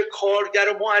قشر کارگر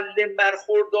و معلم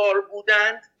برخوردار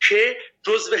بودند که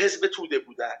جزو حزب توده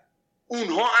بودند.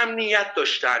 اونها امنیت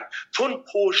داشتن چون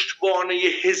پشتوانه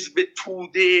حزب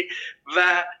توده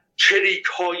و چریک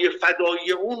های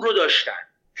فدایی اون رو داشتن.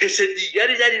 کس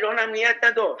دیگری در ایران امنیت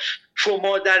نداشت.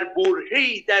 شما در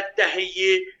برهه‌ای در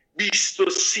دهه 20 و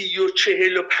 30 و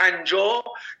 40 و 50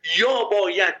 یا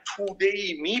باید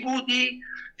توده‌ای می بودی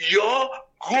یا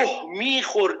گه می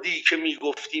خوردی که می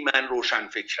گفتی من روشن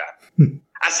فکرم.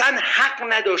 اصلا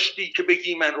حق نداشتی که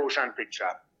بگی من روشن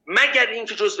فکرم مگر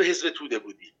اینکه جزو حزب توده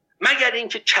بودی، مگر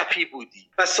اینکه چپی بودی.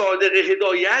 و صادق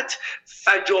هدایت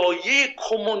فجایع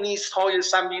کمونیست های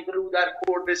سمیقلو در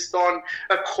کردستان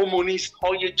و کمونیست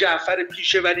های جعفر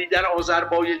پیشوری در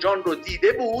آذربایجان رو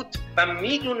دیده بود و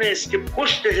میدونست که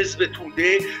پشت حزب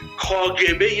توده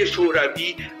کاگبه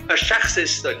شوروی و شخص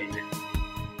استالینه.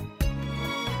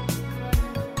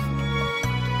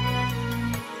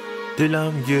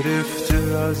 دلم گرفته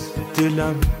از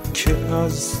دلم که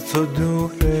از تو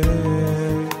دوره،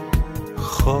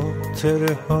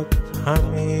 خاطرهات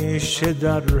همیشه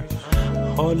در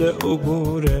حال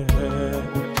عبوره،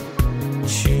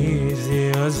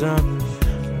 چیزی ازم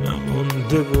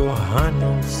نمونده و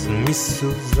هنوز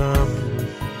میسوزم،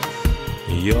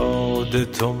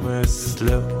 یاد تو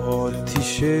مثل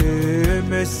آتیشه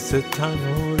مثل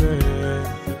تنوره،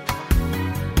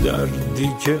 دردی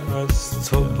که از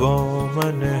تو با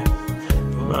منه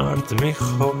مرد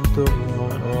میخواد و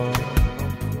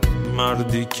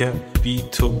مردی که بی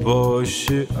تو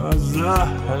باشه از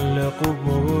اهل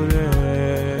قبوره،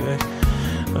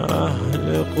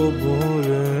 اهل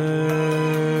قبوره.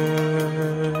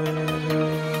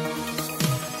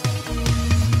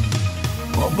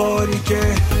 باری که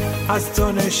از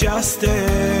تو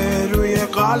نشسته روی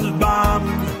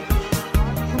قلبم،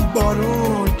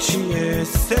 بارون چیه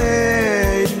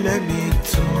سیل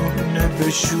نمیتونه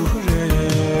بشوره،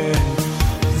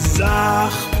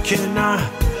 زخم که نه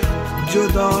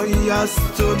جدایی از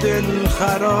تو دل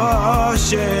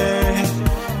خراشه،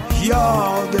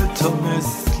 یاد تو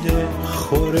مثل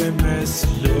خوره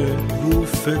مثل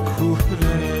روف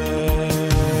کوره.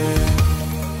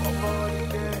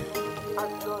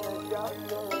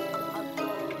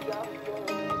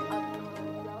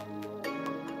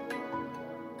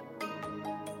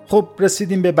 خب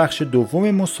رسیدیم به بخش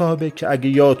دوم مصاحبه که اگه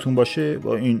یادتون باشه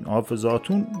با این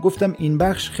حافظاتون گفتم این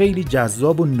بخش خیلی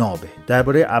جذاب و نابه،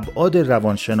 درباره ابعاد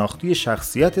روانشناختی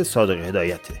شخصیت صادق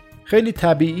هدایته. خیلی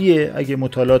طبیعیه اگه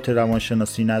مطالعات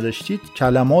روانشناسی نداشتید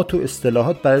کلمات و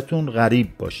اصطلاحات براتون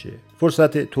غریب باشه.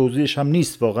 فرصت توضیحش هم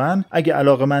نیست واقعا. اگه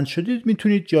علاقه‌مند شدید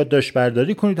میتونید یادداشت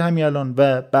برداری کنید همین الان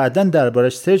و بعداً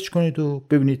دربارش سرچ کنید و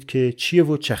ببینید که چیه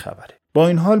و چه خبره. با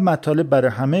این حال مطالب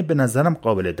برای همه به نظرم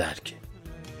قابل درکه.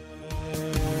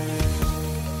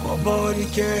 باری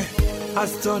که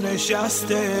از تو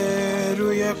نشسته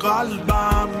روی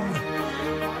قلبم،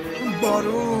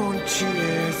 بارون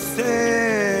چیه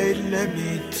سیل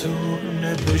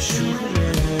نمیتونه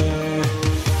بشوره،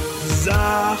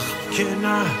 زخم که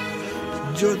نه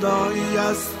جدایی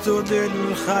از تو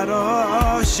دل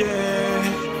خراشه،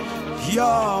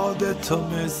 یاد تو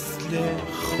مثل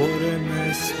خوره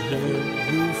مثل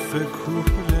بوف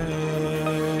کوره.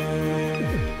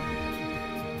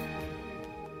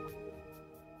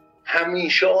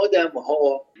 همیشه آدم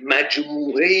ها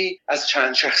مجموعه از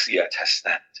چند شخصیت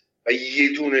هستند و یه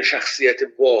دونه شخصیت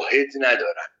واحد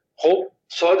ندارن. خب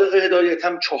صادق هدایت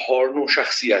هم 4 نوع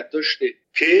شخصیت داشته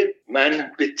که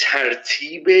من به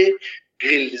ترتیب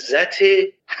غلظت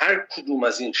هر کدوم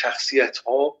از این شخصیت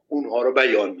ها اونها رو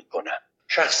بیان میکنم.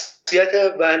 شخصیت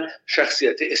اول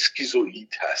شخصیت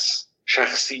اسکیزوئید هست،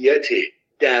 شخصیت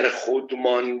در خود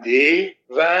مانده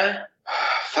و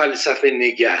فلسفه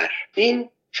نگر. این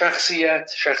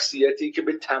شخصیتی که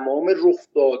به تمام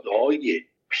رخدادهای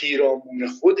پیرامون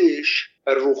خودش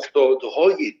و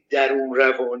رخدادهای درون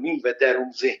روانی و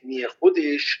درون ذهنی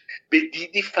خودش به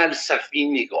دیدی فلسفی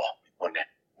نگاه میکنه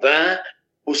و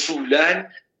اصولاً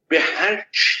به هر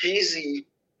چیزی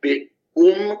به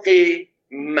عمق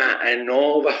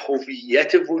معنا و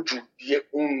هویت وجودی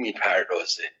اون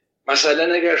میپردازه.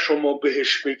 مثلا اگر شما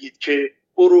بهش بگید که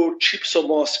برو چیپس و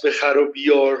ماست بخر و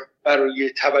بیار برای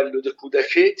تولد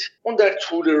کودکت، اون در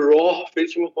طول راه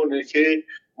فکر میکنه که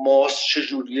ماست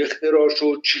چجوری اختراع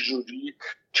شد، چجوری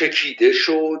چکیده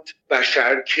شد،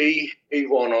 بشر کی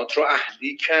حیوانات رو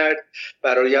اهلی کرد،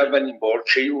 برای اولین بار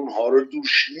کی اونها رو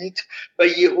دوشید و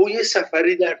یه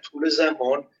سفری در طول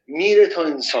زمان میره تا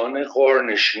انسان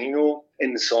غارنشین و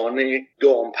انسان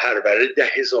دامپرور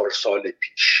 10,000 سال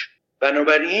پیش.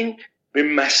 بنابراین به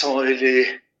مسائل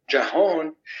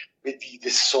جهان به دید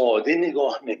ساده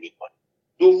نگاه نمی‌کنه.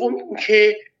 دوم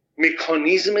اینکه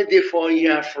مکانیزم دفاعی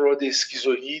افراد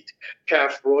اسکیزوئید که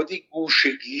افرادی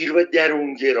گوشه‌گیر و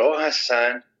درونگرا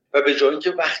هستن و به جای اینکه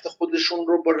وقت خودشون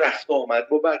رو با رفت آمد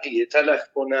با بقیه تلف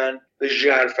کنن به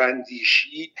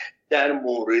ژرف‌اندیشی در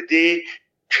مورد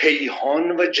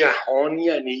کیهان و جهان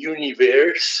یعنی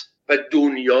یونیورس و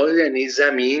دنیا یعنی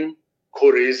زمین،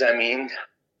 کره زمین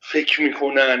فکر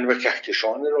میکنن و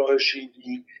کهکشان راه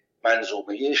شیری،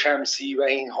 منظومه شمسی و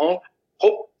اینها.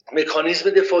 خب مکانیزم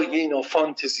دفاعی اینا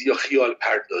فانتزی یا خیال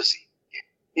پردازی.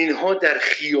 اینها در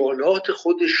خیالات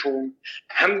خودشون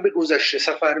هم به گذشته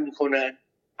سفر میکنن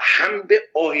هم به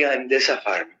آینده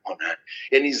سفر میکنن،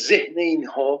 یعنی ذهن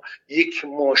اینها یک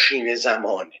ماشین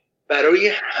زمانه. برای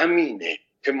همینه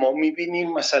که ما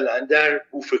میبینیم مثلا در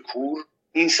بوف کور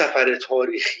این سفر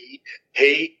تاریخی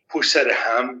هی پشت سر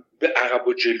هم به عقب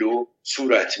و جلو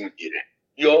صورت میگیره،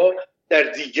 یا در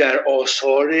دیگر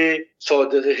آثار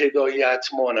صادق هدایت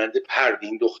مانند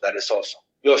پروین دختر ساسان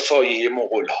یا سایه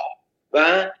مغول‌ها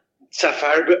و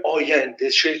سفر به آینده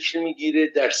شکل میگیره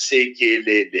در 3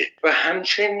 لیله و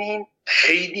همچنین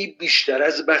خیلی بیشتر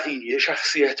از بقیه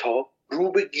شخصیت‌ها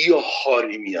رو به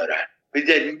گیاهخواری میارن به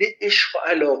دلیل عشق و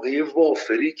علاقه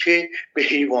وافری که به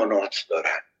حیوانات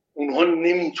دارن. اونها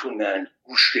نمیتونن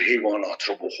گوشت حیوانات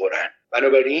رو بخورن.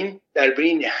 بنابراین در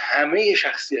بین همه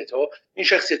شخصیت‌ها این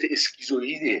شخصیت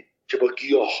اسکیزوئیده که با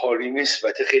گیاهخواری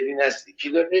نسبت خیلی نزدیکی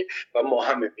داره و ما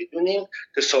همه میدونیم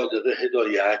که صادق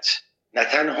هدایت نه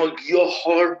تنها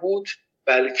گیاهخوار بود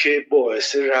بلکه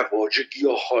باعث رواج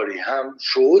گیاهخواری هم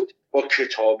شد با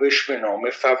کتابش به نام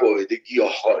فواید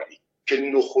گیاهخواری که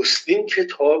نخستین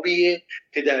کتابیه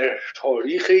که در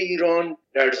تاریخ ایران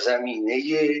در زمینه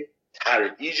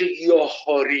ترویج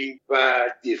گیاهخواری و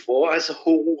دفاع از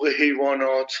حقوق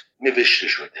حیوانات نوشته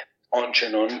شده.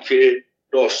 آنچنان که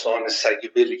داستان سگ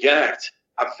ولگرد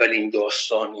اولین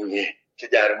داستانیه که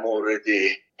در مورد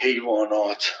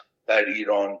حیوانات در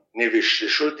ایران نوشته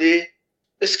شده.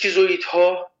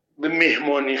 اسکیزوئیدها به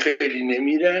مهمانی خیلی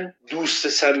نمیرن، دوست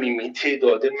صمیمی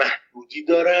تعداد محدودی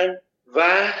دارن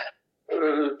و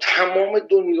تمام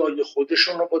دنیای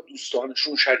خودشون رو با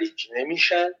دوستانشون شریک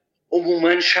نمیشن.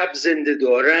 عموما شب زنده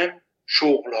دارن،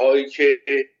 شغلهایی که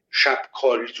شب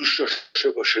کاری توش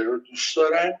داشته باشه رو دوست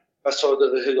دارن و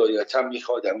صادق هدایت هم یک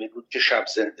آدمی بود که شب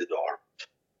زنده دار بود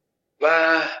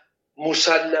و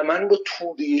مسلماً با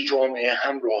توده جامعه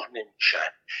همراه نمیشن.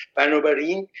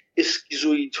 بنابراین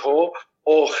اسکیزوئیدها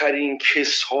آخرین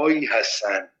کسایی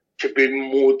هستن که به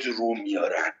مد رو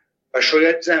میارن و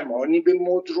شاید زمانی به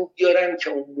مد رو بیارن که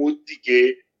اون مد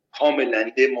دیگه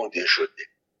کاملاً دموده شده.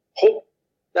 خب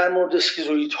در مورد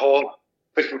اسکیزوئیدها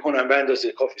فکر میکنم به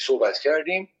اندازه کافی صحبت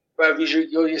کردیم و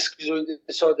ویژگی‌های اسکیزوئید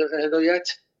صادق هدایت.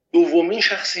 دومین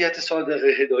شخصیت صادق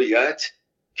هدایت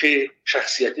که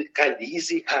شخصیت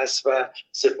غلیظی هست و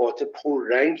صفات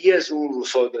پررنگی از اون رو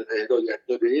صادق هدایت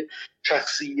داره،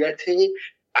 شخصیت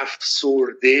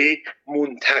افسرده،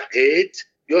 منتقد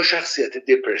یا شخصیت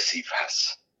دپرسیو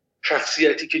هست.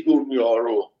 شخصیتی که دنیا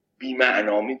رو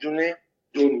بی‌معنا میدونه،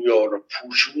 دنیا رو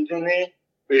پوچ میدونه،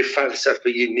 به فلسفه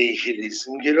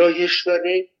نیهیلیسم گرایش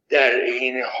داره، در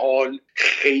این حال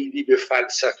خیلی به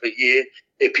فلسفه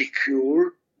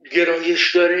اپیکور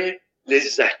گرایش داره،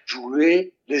 لذت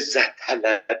جوره، لذت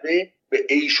طلبه، به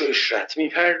عیش و عشرت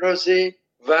میپردازه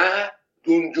و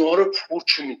دنیا رو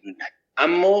پوچ میدونه،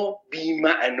 اما بی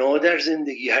معنا در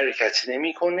زندگی حرکت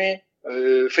نمیکنه.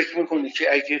 فکر میکنه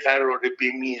که اگه قراره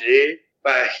بمیره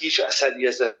و هیچ اثری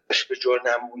ازش به جا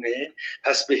نمونه،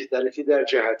 پس بهتره که در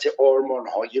جهت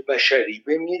آرمانهای بشری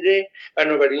بمیره.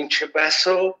 بنابراین چه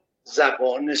بسا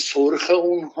زبان سرخ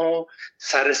اونها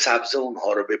سر سبز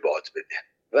اونها رو به باد بده.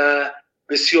 و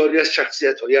بسیاری از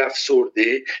شخصیت‌های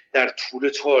افسرده در طول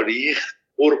تاریخ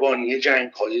قربانی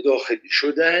جنگ‌های داخلی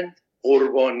شدند،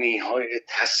 قربانی‌های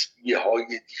تصفیه‌های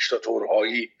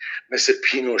دیکتاتورهایی مثل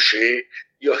پینوشه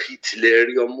یا هیتلر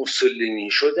یا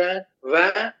موسولینی شدند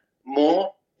و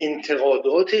ما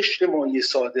انتقادات اجتماعی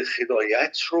صادق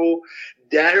هدایت رو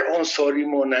در آثاری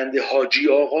مانند حاجی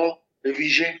آقا به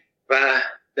ویژه و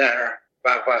در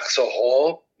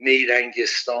بغبغساها،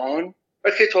 نیرنگستان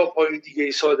و کتاب‌های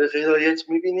دیگه صادق هدایت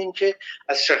می‌بینیم که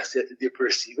از شخصیت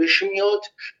دپرسیوش میاد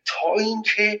تا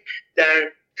اینکه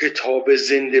در کتاب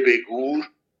زنده به گور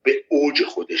به اوج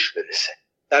خودش برسه.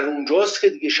 در اونجاست که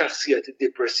دیگه شخصیت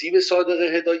دپرسیو صادق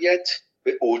هدایت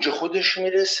به اوج خودش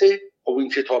میرسه. خب این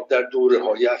کتاب در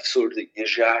دوره‌های افسردگی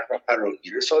ژرف و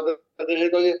فراگیر صادق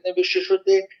هدایت نوشته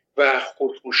شده و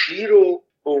خودکشی رو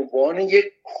به عنوان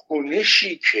یک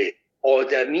کنشی که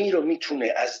آدمی رو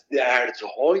میتونه از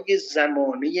دردهای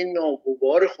زمانه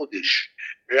ناگوار خودش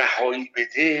رهایی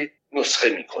بده نسخه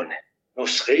میکنه.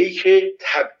 نسخه‌ای که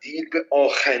تبدیل به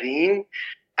آخرین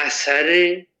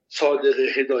اثر صادق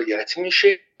هدایت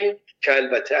میشه که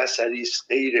البته اثری است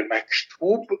غیر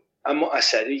مکتوب، اما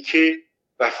اثری که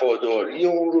وفاداری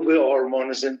اون رو به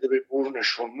آرمان زنده به گور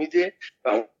نشون میده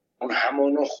و اون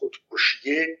همانا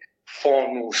خودکشی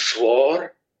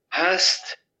فانوسوار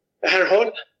هست. به هر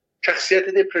حال شخصیت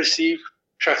دپرسیو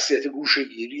شخصیت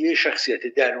گوشه‌گیری، شخصیت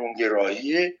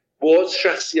درونگرایی، باز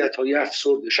شخصیت‌های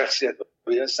افسرده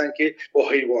شخصیت‌هایی هستن که با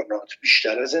حیوانات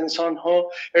بیشتر از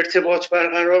انسان‌ها ارتباط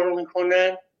برقرار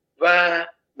می‌کنن و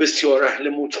بسیار اهل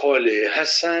مطالعه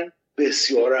هستن،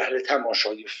 بسیار اهل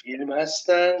تماشای فیلم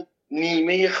هستن،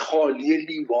 نیمه خالی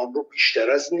لیوان رو بیشتر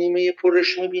از نیمه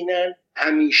پرش می‌بینن،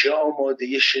 همیشه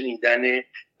آماده شنیدن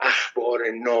اخبار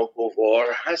ناگوار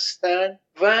هستن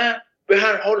و به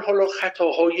هر حال حالا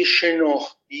خطاهای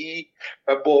شناختی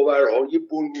و باورهای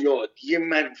بنیادی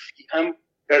منفی هم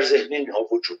در ذهن اینها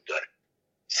وجود داره.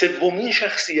 سومین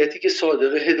شخصیتی که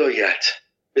صادق هدایت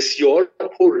بسیار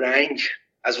پررنگ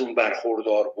از اون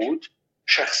برخوردار بود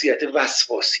شخصیت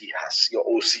وسواسی هست یا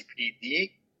OCPD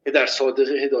که در صادق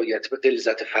هدایت به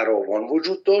غلظت فراوان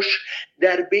وجود داشت.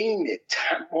 در بین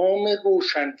تمام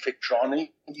روشنفکران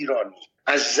ایرانی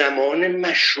از زمان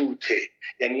مشروطه،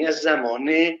 یعنی از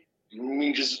زمان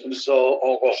میرزا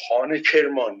آقاخان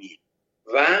کرمانی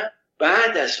و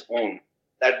بعد از اون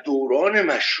در دوران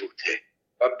مشروطه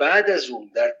و بعد از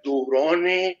اون در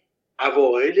دوران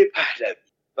اوایل پهلوی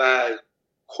و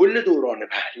کل دوران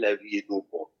پهلوی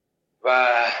دوم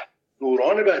و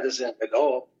دوران بعد از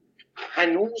انقلاب،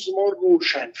 هنوز ما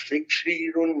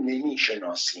روشنفکری رو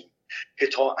نمیشناسیم که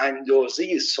تا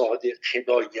اندازه صادق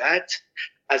هدایت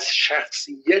از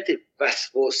شخصیت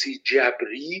وسواسی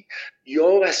جبری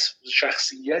یا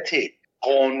شخصیت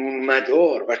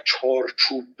قانونمدار و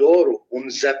چارچوبدار و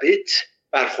منضبط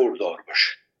برخوردار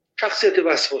باشه. شخصیت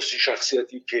وسواسی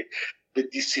شخصیتی که به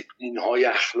دیسیپلین‌های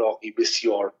اخلاقی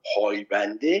بسیار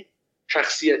پایبنده،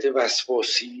 شخصیت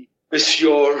وسواسی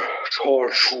بسیار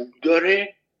چارچوب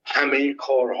داره، همه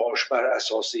کارهاش بر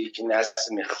اساس یک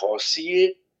نظم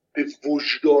خاصیه، به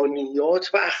وجدانیات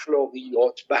و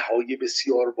اخلاقیات بهای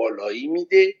بسیار بالایی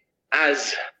میده،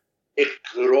 از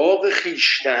اقراق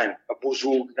خیشتن و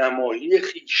بزرگنمایی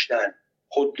خیشتن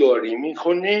خودداری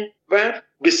میکنه و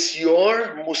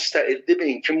بسیار مستعده به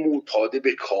اینکه معتاد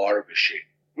به کار بشه،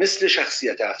 مثل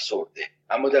شخصیت افسرده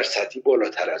اما در سطحی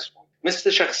بالاتر از اون، مثل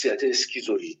شخصیت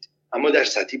اسکیزوئید اما در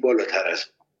سطحی بالاتر از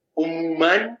اون.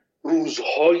 عموماً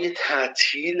روزهای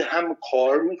تعطیل هم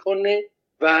کار میکنه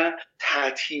و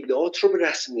تعطیلات رو به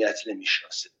رسمیت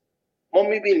نمیشناسه. ما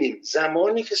میبینیم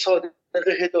زمانی که صادق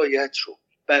هدایت رو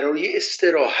برای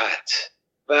استراحت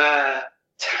و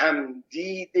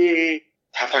تمدید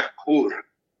تفکر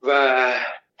و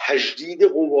تجدید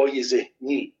قوای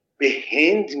ذهنی به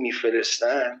هند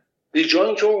میفرستن، به جای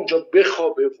اینکه اونجا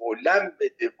بخوابه و لم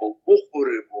بده و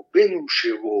بخوره و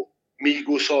بنوشه و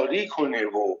میگساری کنه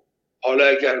و حالا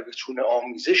اگر بتونه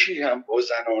آموزشی هم با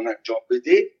زنان انجام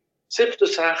بده، سفت و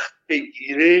سخت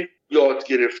پیگیر یاد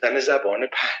گرفتن زبان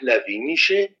پهلوی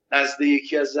میشه نزد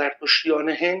یکی از زرتشتیان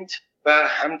هند و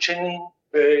همچنین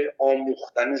به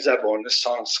آموختن زبان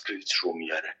سانسکریت رو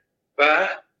میاره و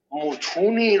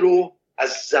متونی رو از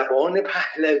زبان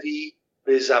پهلوی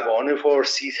به زبان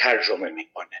فارسی ترجمه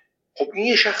میکنه. خب این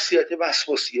یه شخصیت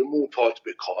وسواسی معتاد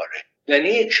به کاره. یعنی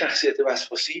یک شخصیت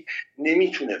وسواسی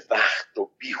نمیتونه وقت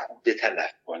رو بیهوده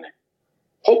تلف کنه.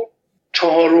 خب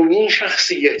چهارمین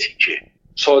شخصیتی که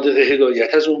صادق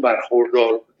هدایت از اون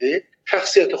برخوردار بوده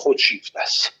شخصیت خودشیفته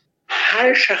است.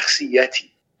 هر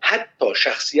شخصیتی، حتی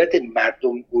شخصیت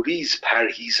مردم گریز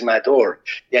پرهیزمدار،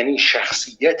 یعنی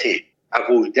شخصیت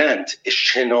اوایدنت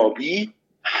اجتنابی،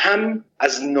 هم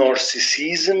از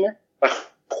نارسیسیزم و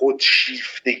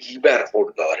خودشیفتگی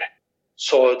برخورداره.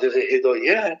 صادق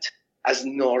هدایت از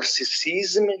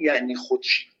نارسیسیزم یعنی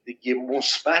خودشیفتگی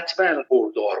مثبت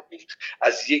برخوردار بود،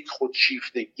 از یک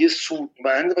خودشیفتگی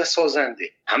سودمند و سازنده،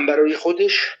 هم برای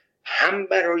خودش هم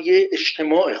برای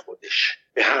اجتماع خودش.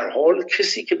 به هر حال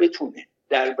کسی که بتونه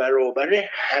در برابر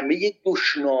همه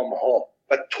دشنام‌ها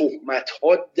و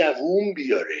تهمت‌ها دووم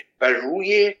بیاره و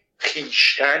روی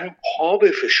خویشتن پا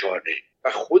بفشاره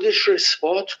و خودش رو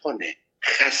اثبات کنه،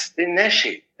 خسته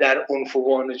نشه، در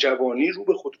عنفوان جوانی رو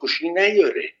به خودکشی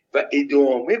نیاره و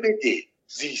ادامه بده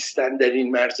زیستن در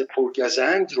این مرز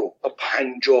پرگزند رو تا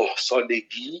 50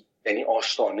 سالگی، یعنی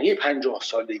آستانه 50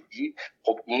 سالگی،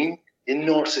 خب این یه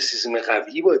نارسیسیسم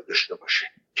قوی باید داشته باشه.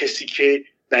 کسی که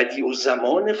بدیع و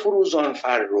زمان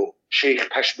فروزانفر رو شیخ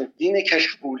پشمالدین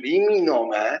کشکولی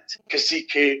مینامد، کسی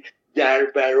که در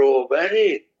برابر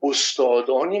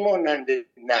استادانی مانند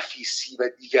نفیسی و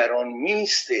دیگران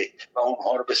میسته و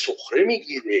اونها رو به سخره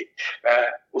میگیره و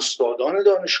استادان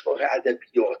دانشگاه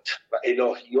ادبیات و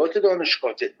الهیات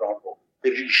دانشگاه تهران رو به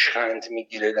ریشخند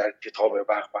میگیره در کتاب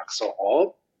بخبخ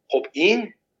صاحب، خب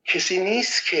این کسی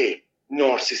نیست که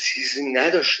نارسیسیسم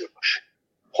نداشته باشه.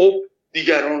 خب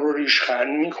دیگران رو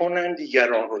ریشخند میکنن،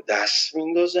 دیگران رو دست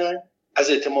میندازن، از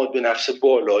اعتماد به نفس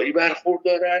بالایی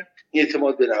برخوردارن. این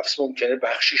اعتماد به نفس ممکنه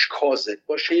بخشش کاذب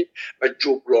باشه و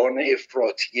جبران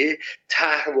افراطی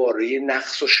طرحواره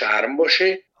نقص و شرم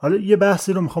باشه. حالا یه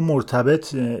بحثی رو میخوام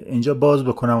مرتبط اینجا باز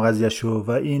بکنم قضیهشو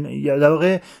و این در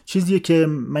واقع چیزیه که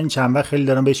من چند وقت خیلی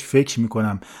دارم بهش فکر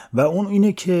میکنم و اون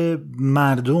اینه که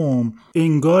مردم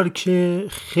انگار که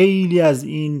خیلی از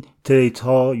این تریت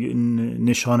ها،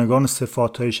 نشانگان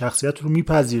صفات های شخصیت رو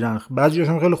میپذیرن،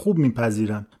 بعضیاشون خیلی خوب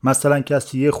میپذیرن. مثلا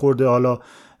کسی یه خورده حالا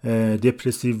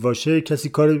دپرسیو باشه کسی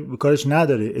کارش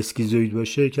نداره، اسکیزوید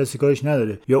باشه کسی کارش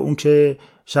نداره، یا اون که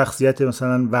شخصیت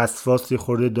مثلا وسواسی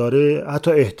خورده داره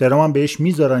حتی احترام هم بهش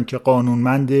میذارن که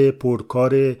قانونمند،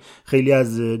 پرکار. خیلی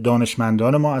از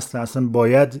دانشمندان ما اصلا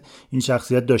باید این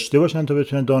شخصیت داشته باشن تا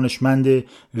بتونن دانشمند،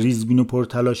 ریزبین و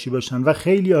پرتلاشی باشن و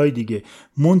خیلی های دیگه.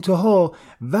 منتها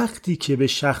وقتی که به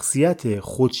شخصیت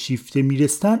خودشیفته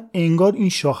میرسن انگار این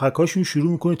شاخکاشون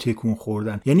شروع میکنه تکون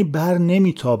خوردن، یعنی بر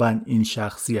نمیتابن این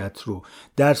شخصیت رو،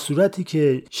 در صورتی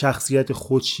که شخصیت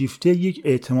خودشیفته یک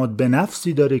اعتماد به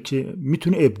نفسی داره که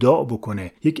میتونه ابداع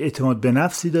بکنه، یک اعتماد به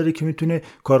نفسی داره که میتونه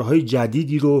کارهای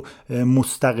جدیدی رو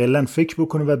مستقلاً فکر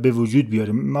بکنه و به وجود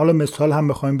بیاره. حالا مثال هم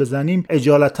بخوایم بزنیم،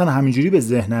 اجالتا همینجوری به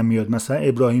ذهنم میاد مثلا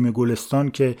ابراهیم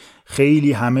گلستان که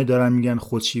خیلی همه دارن میگن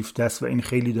خودشیفته است و این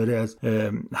خیلی داره از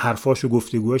حرفاش و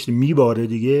گفتگوهاش میباره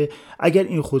دیگه. اگر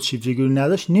این خودشیفتگی رو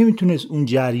نداشت نمیتونست اون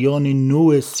جریان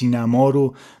نو سینما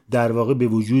رو در واقع به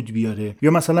وجود بیاره.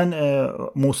 یا مثلا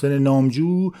محسن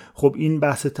نامجو، خب این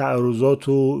بحث تعارضات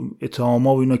و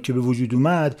اتهامات و اینا که به وجود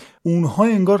اومد، اونها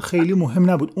انگار خیلی مهم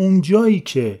نبود. اون جایی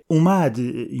که اومد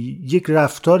یک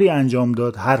رفتاری انجام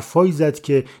داد، حرفایی زد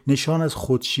که نشان از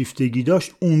خودشیفتگی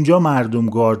داشت، اونجا مردم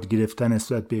گارد گرفتن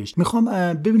نسبت بهش.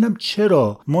 میخوام ببینم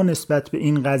چرا ما نسبت به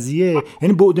این قضیه،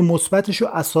 یعنی بعد مثبتش رو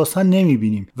اساسا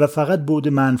نمیبینیم و فقط بعد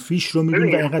منفیش رو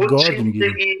میبینیم و اینقدر گارد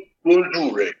میگیریم.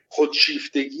 دوره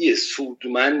خودشیفتگی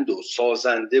سودمند و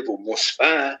سازنده و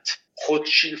مثبت،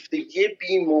 خودشیفتگی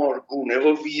بیمارگونه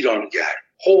و ویرانگر.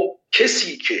 خب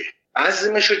کسی که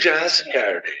عزمشو جزم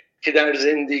کرده که در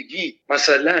زندگی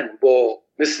مثلا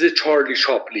مثل چارلی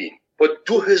چاپلین با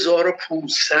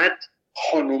 2500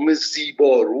 خانم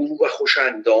زیبارو و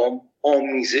خوشندام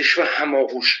آمیزش و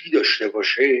هماغوشی داشته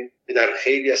باشه، که در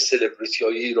خیلی از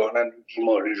سلبریتی‌های ایران هم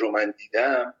بیماری رو من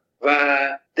دیدم، و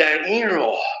در این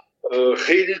راه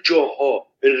خیلی جاها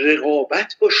به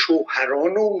رقابت با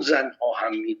شوهران و زنها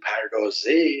هم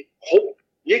میپردازه، خب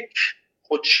یک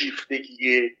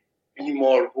خودشیفتگی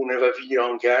بیمارگونه و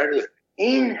ویرانگر داره.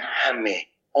 این همه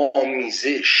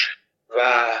آمیزش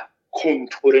و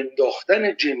کنتور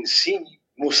انداختن جنسی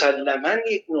مسلماً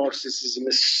یک نارسیسیسم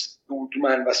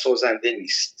سودمند و سازنده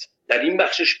نیست. در این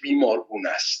بخشش بیمارگونه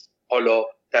است. حالا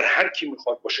در هر کی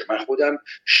میخواد باشه. من خودم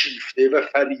شیفته و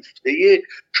فریفته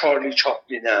چارلی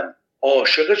چاپلینم،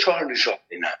 عاشق چارلی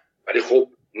چاپلینم، ولی خب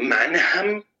من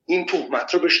هم این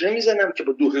تهمت رو بهش نمیزنم که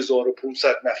با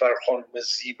 2500 نفر خانم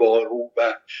زیبارو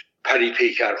و پری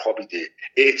پیکر خوابیده.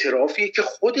 اعترافیه که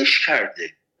خودش کرده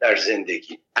در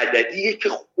زندگی، عددیه که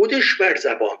خودش بر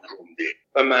زبان رونده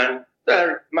و من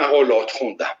در مقالات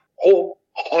خوندم. خب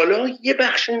حالا یه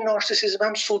بخش نارسیسیسم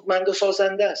هم سودمند و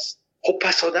سازنده است. خب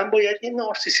پس آدم باید یه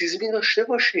نارسیسیسمی داشته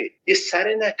باشه، یه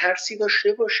سر نترسی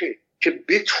داشته باشه که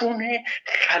بتونه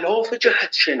خلاف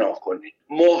جهت شنا کنه.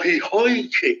 ماهی هایی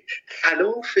که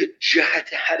خلاف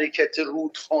جهت حرکت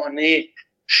رودخانه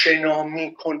شنا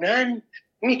میکنن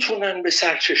میتونن به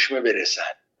سرچشمه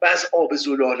برسن و از آب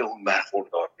زلال اون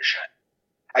برخوردار بشن.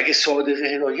 اگه صادق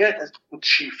هدایت از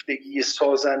خودشیفتگی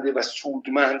سازنده و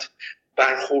سودمند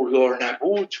برخوردار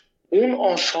نبود، اون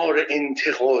آثار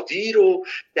انتقادی رو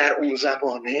در اون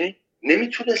زمانه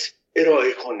نمیتونست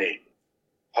ارائه کنه.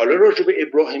 حالا راجع به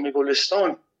ابراهیم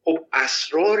گلستان، خب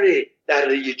اسرار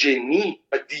دره جنی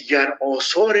و دیگر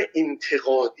آثار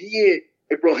انتقادی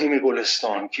ابراهیم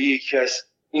گلستان که یکی از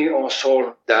این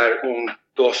آثار در اون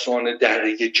داستان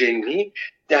دره جنی،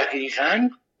 دقیقاً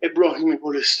ابراهیم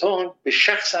گلستان به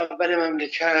شخص اول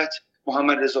مملکت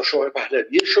محمد رضا شاه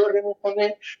پهلوی اشاره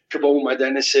میکنه که با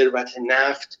اومدن ثروت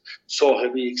نفت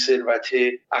صاحب یک ثروت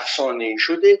افسانه‌ای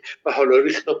شده و حالا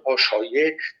ریخت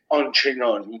پاشای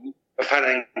آنچنانی و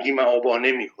فرنگی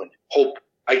معابانه میکنه. خب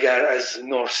اگر از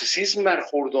نارسیسیسم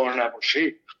برخوردار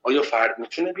نباشه، آیا فرد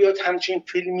میتونه بیاد همچین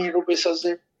فیلمی رو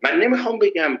بسازه؟ من نمیخوام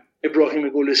بگم ابراهیم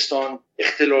گلستان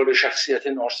اختلال شخصیت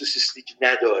نارسیسیستیک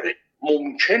نداره،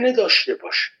 ممکنه داشته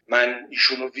باشه. من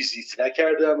ایشونو ویزیت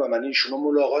نکردم و من ایشونو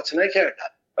ملاقات نکردم،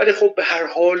 ولی خب به هر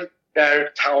حال در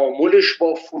تعاملش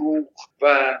با فروغ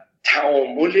و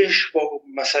تعاملش با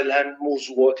مثلا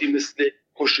موضوعاتی مثل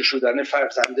کشته شدن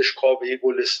فرزندش کاوه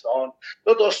گلستان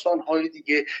یا داستان‌های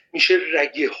دیگه میشه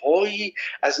رگه‌هایی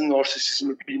از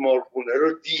نارسیسیسم بیمارگونه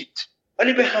رو دید.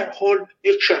 ولی به هر حال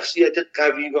یک شخصیت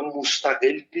قوی و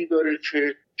مستقلی داره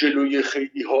که جلوی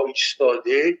خیلی ها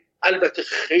ایستاده، البته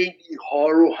خیلی ها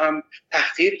رو هم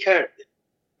تحقیر کرده.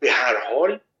 به هر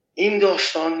حال این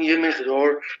داستان یه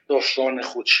مقدار داستان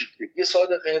خودشیفتگی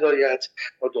صادق هدایت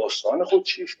و داستان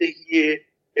خودشیفتگی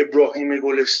ابراهیم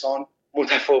گلستان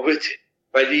متفاوته،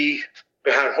 ولی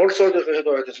به هر حال صادق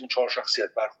هدایت از این 4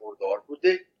 شخصیت برخوردار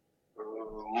بوده.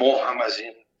 ما هم از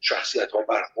این شخصیت ها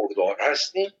برخوردار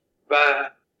هستیم و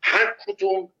هر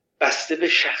کدوم بسته به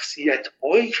شخصیت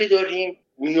هایی که داریم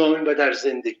میایم و در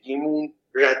زندگیمون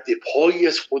رد پایی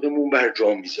از خودمون بر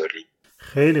جا میذاریم.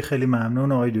 خیلی خیلی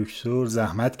ممنون آقای دکتر،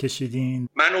 زحمت کشیدین.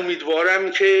 من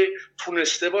امیدوارم که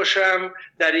تونسته باشم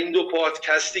در این 2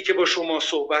 پادکستی که با شما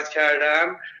صحبت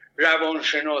کردم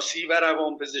روانشناسی و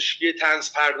روانپزشکی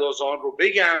طنزپردازان رو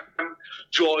بگم،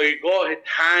 جایگاه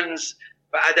طنز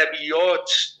و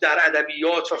ادبیات در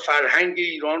ادبیات و فرهنگ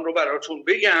ایران رو براتون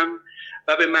بگم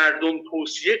و به مردم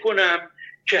توصیه کنم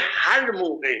که هر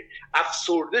موقع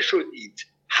افسرده شدید،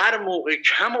 هر موقع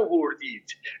کم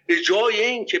آوردید، به جای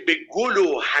این که به گل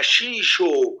و حشیش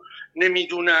و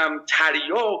نمیدونم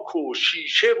تریاک و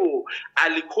شیشه و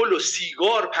الکل و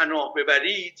سیگار پناه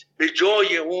ببرید، به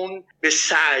جای اون به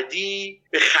سعدی،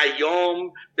 به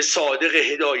خیام، به صادق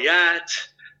هدایت،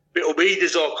 به عبید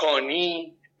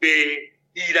زاکانی، به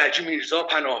ایرج میرزا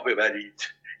پناه ببرید.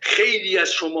 خیلی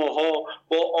از شماها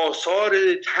با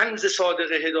آثار طنز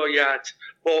صادق هدایت،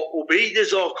 با عبید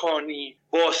زاکانی،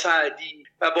 با سعدی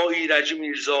و با ایرج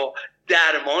میرزا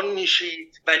درمان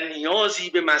میشید و نیازی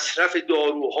به مصرف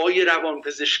داروهای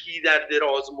روانپزشکی در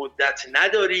دراز مدت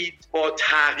ندارید. با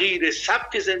تغییر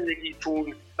سبک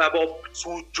زندگیتون و با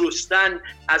سود جستن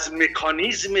از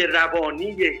مکانیزم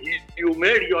روانی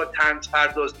هیومر یا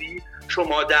طنزپردازی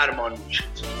شما درمان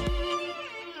میشید.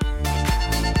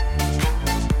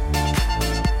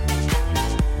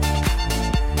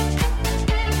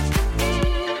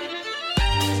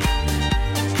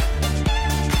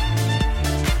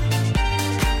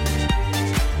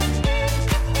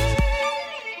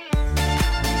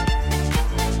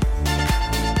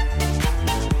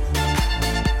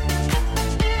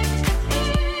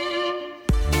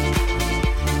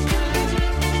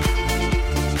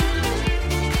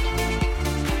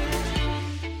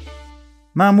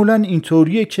 معمولاً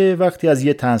اینطوریه که وقتی از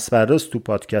یه طنزپرداز تو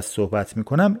پادکست صحبت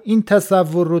میکنم این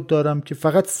تصور رو دارم که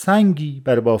فقط سنگی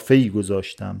بر بافه‌ای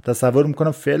گذاشتم. تصور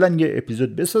میکنم فعلا یه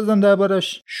اپیزود بسازم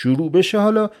دربارش، شروع بشه،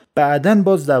 حالا بعداً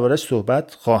باز دربارش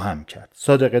صحبت خواهم کرد.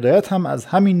 صادق هدایت هم از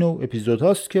همین نوع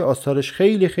اپیزودهاست که آثارش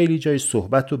خیلی خیلی جای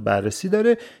صحبت و بررسی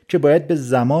داره که باید به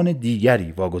زمان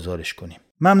دیگری واگذارش کنیم.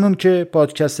 ممنون که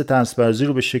پادکست طنزافزار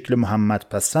رو به شکل محمد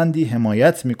پسندی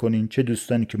حمایت میکنین، چه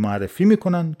دوستانی که معرفی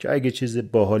میکنن که اگه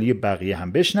چیز باحالی بقیه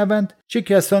هم بشنوند، چه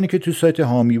کسانی که تو سایت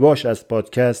هامی باش از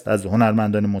پادکست از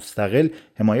هنرمندان مستقل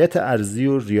حمایت ارزی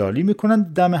و ریالی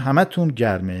میکنن. دم همتون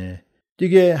گرمه.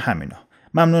 دیگه همینا.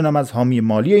 ممنونم از حامی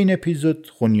مالی این اپیزود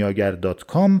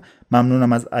خونیاگر.com.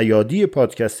 ممنونم از ایادی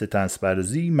پادکست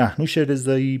طنزافزار، مهنوش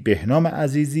رضایی، بهنام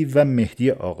عزیزی و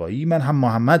مهدی آقایی. من هم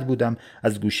محمد بودم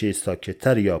از گوشه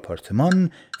ساکت‌تر یا آپارتمان.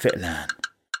 فعلا.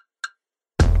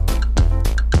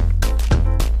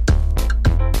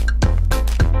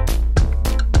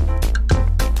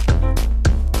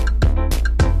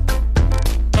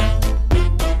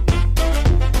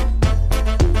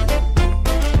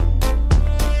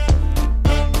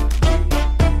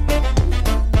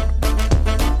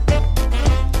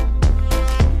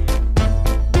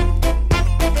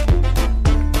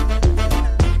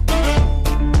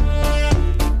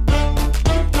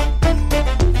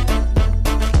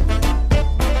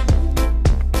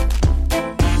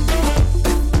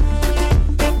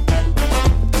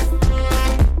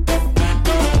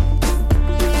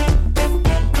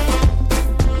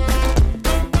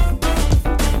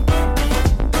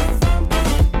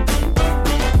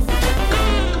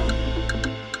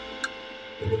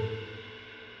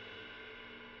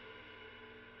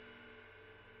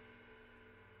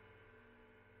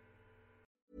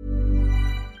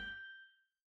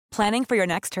 Planning for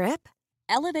your next trip?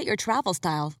 Elevate your travel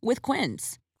style with Quince.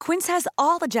 Quince has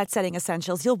all the jet-setting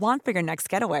essentials you'll want for your next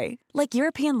getaway, like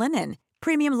European linen,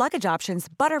 premium luggage options,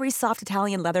 buttery soft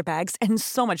Italian leather bags, and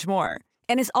so much more.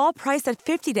 And is all priced at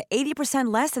 50 to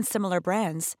 80% less than similar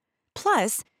brands.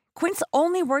 Plus, Quince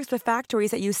only works with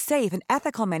factories that use safe and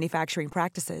ethical manufacturing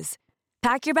practices.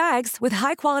 Pack your bags with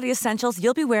high-quality essentials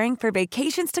you'll be wearing for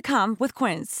vacations to come with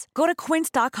Quince. Go to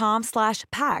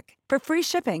quince.com/pack for free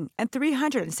shipping and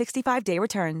 365-day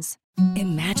returns.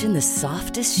 Imagine the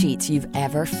softest sheets you've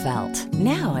ever felt.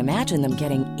 Now imagine them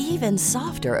getting even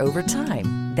softer over time.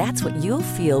 That's what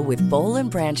you'll feel with Boll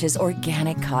 & Branch's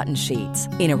organic cotton sheets.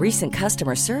 In a recent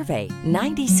customer survey,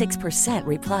 96%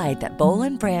 replied that Boll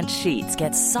 & Branch sheets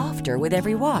get softer with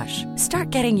every wash. Start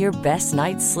getting your best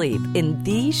night's sleep in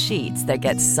these sheets that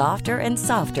get softer and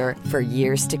softer for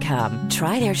years to come.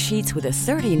 Try their sheets with a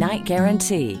 30-night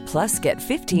guarantee. Plus, get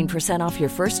 15% off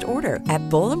your first order at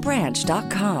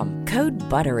bollandbranch.com. Code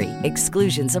BUTTERY.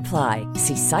 Exclusions apply.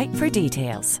 See site for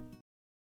details.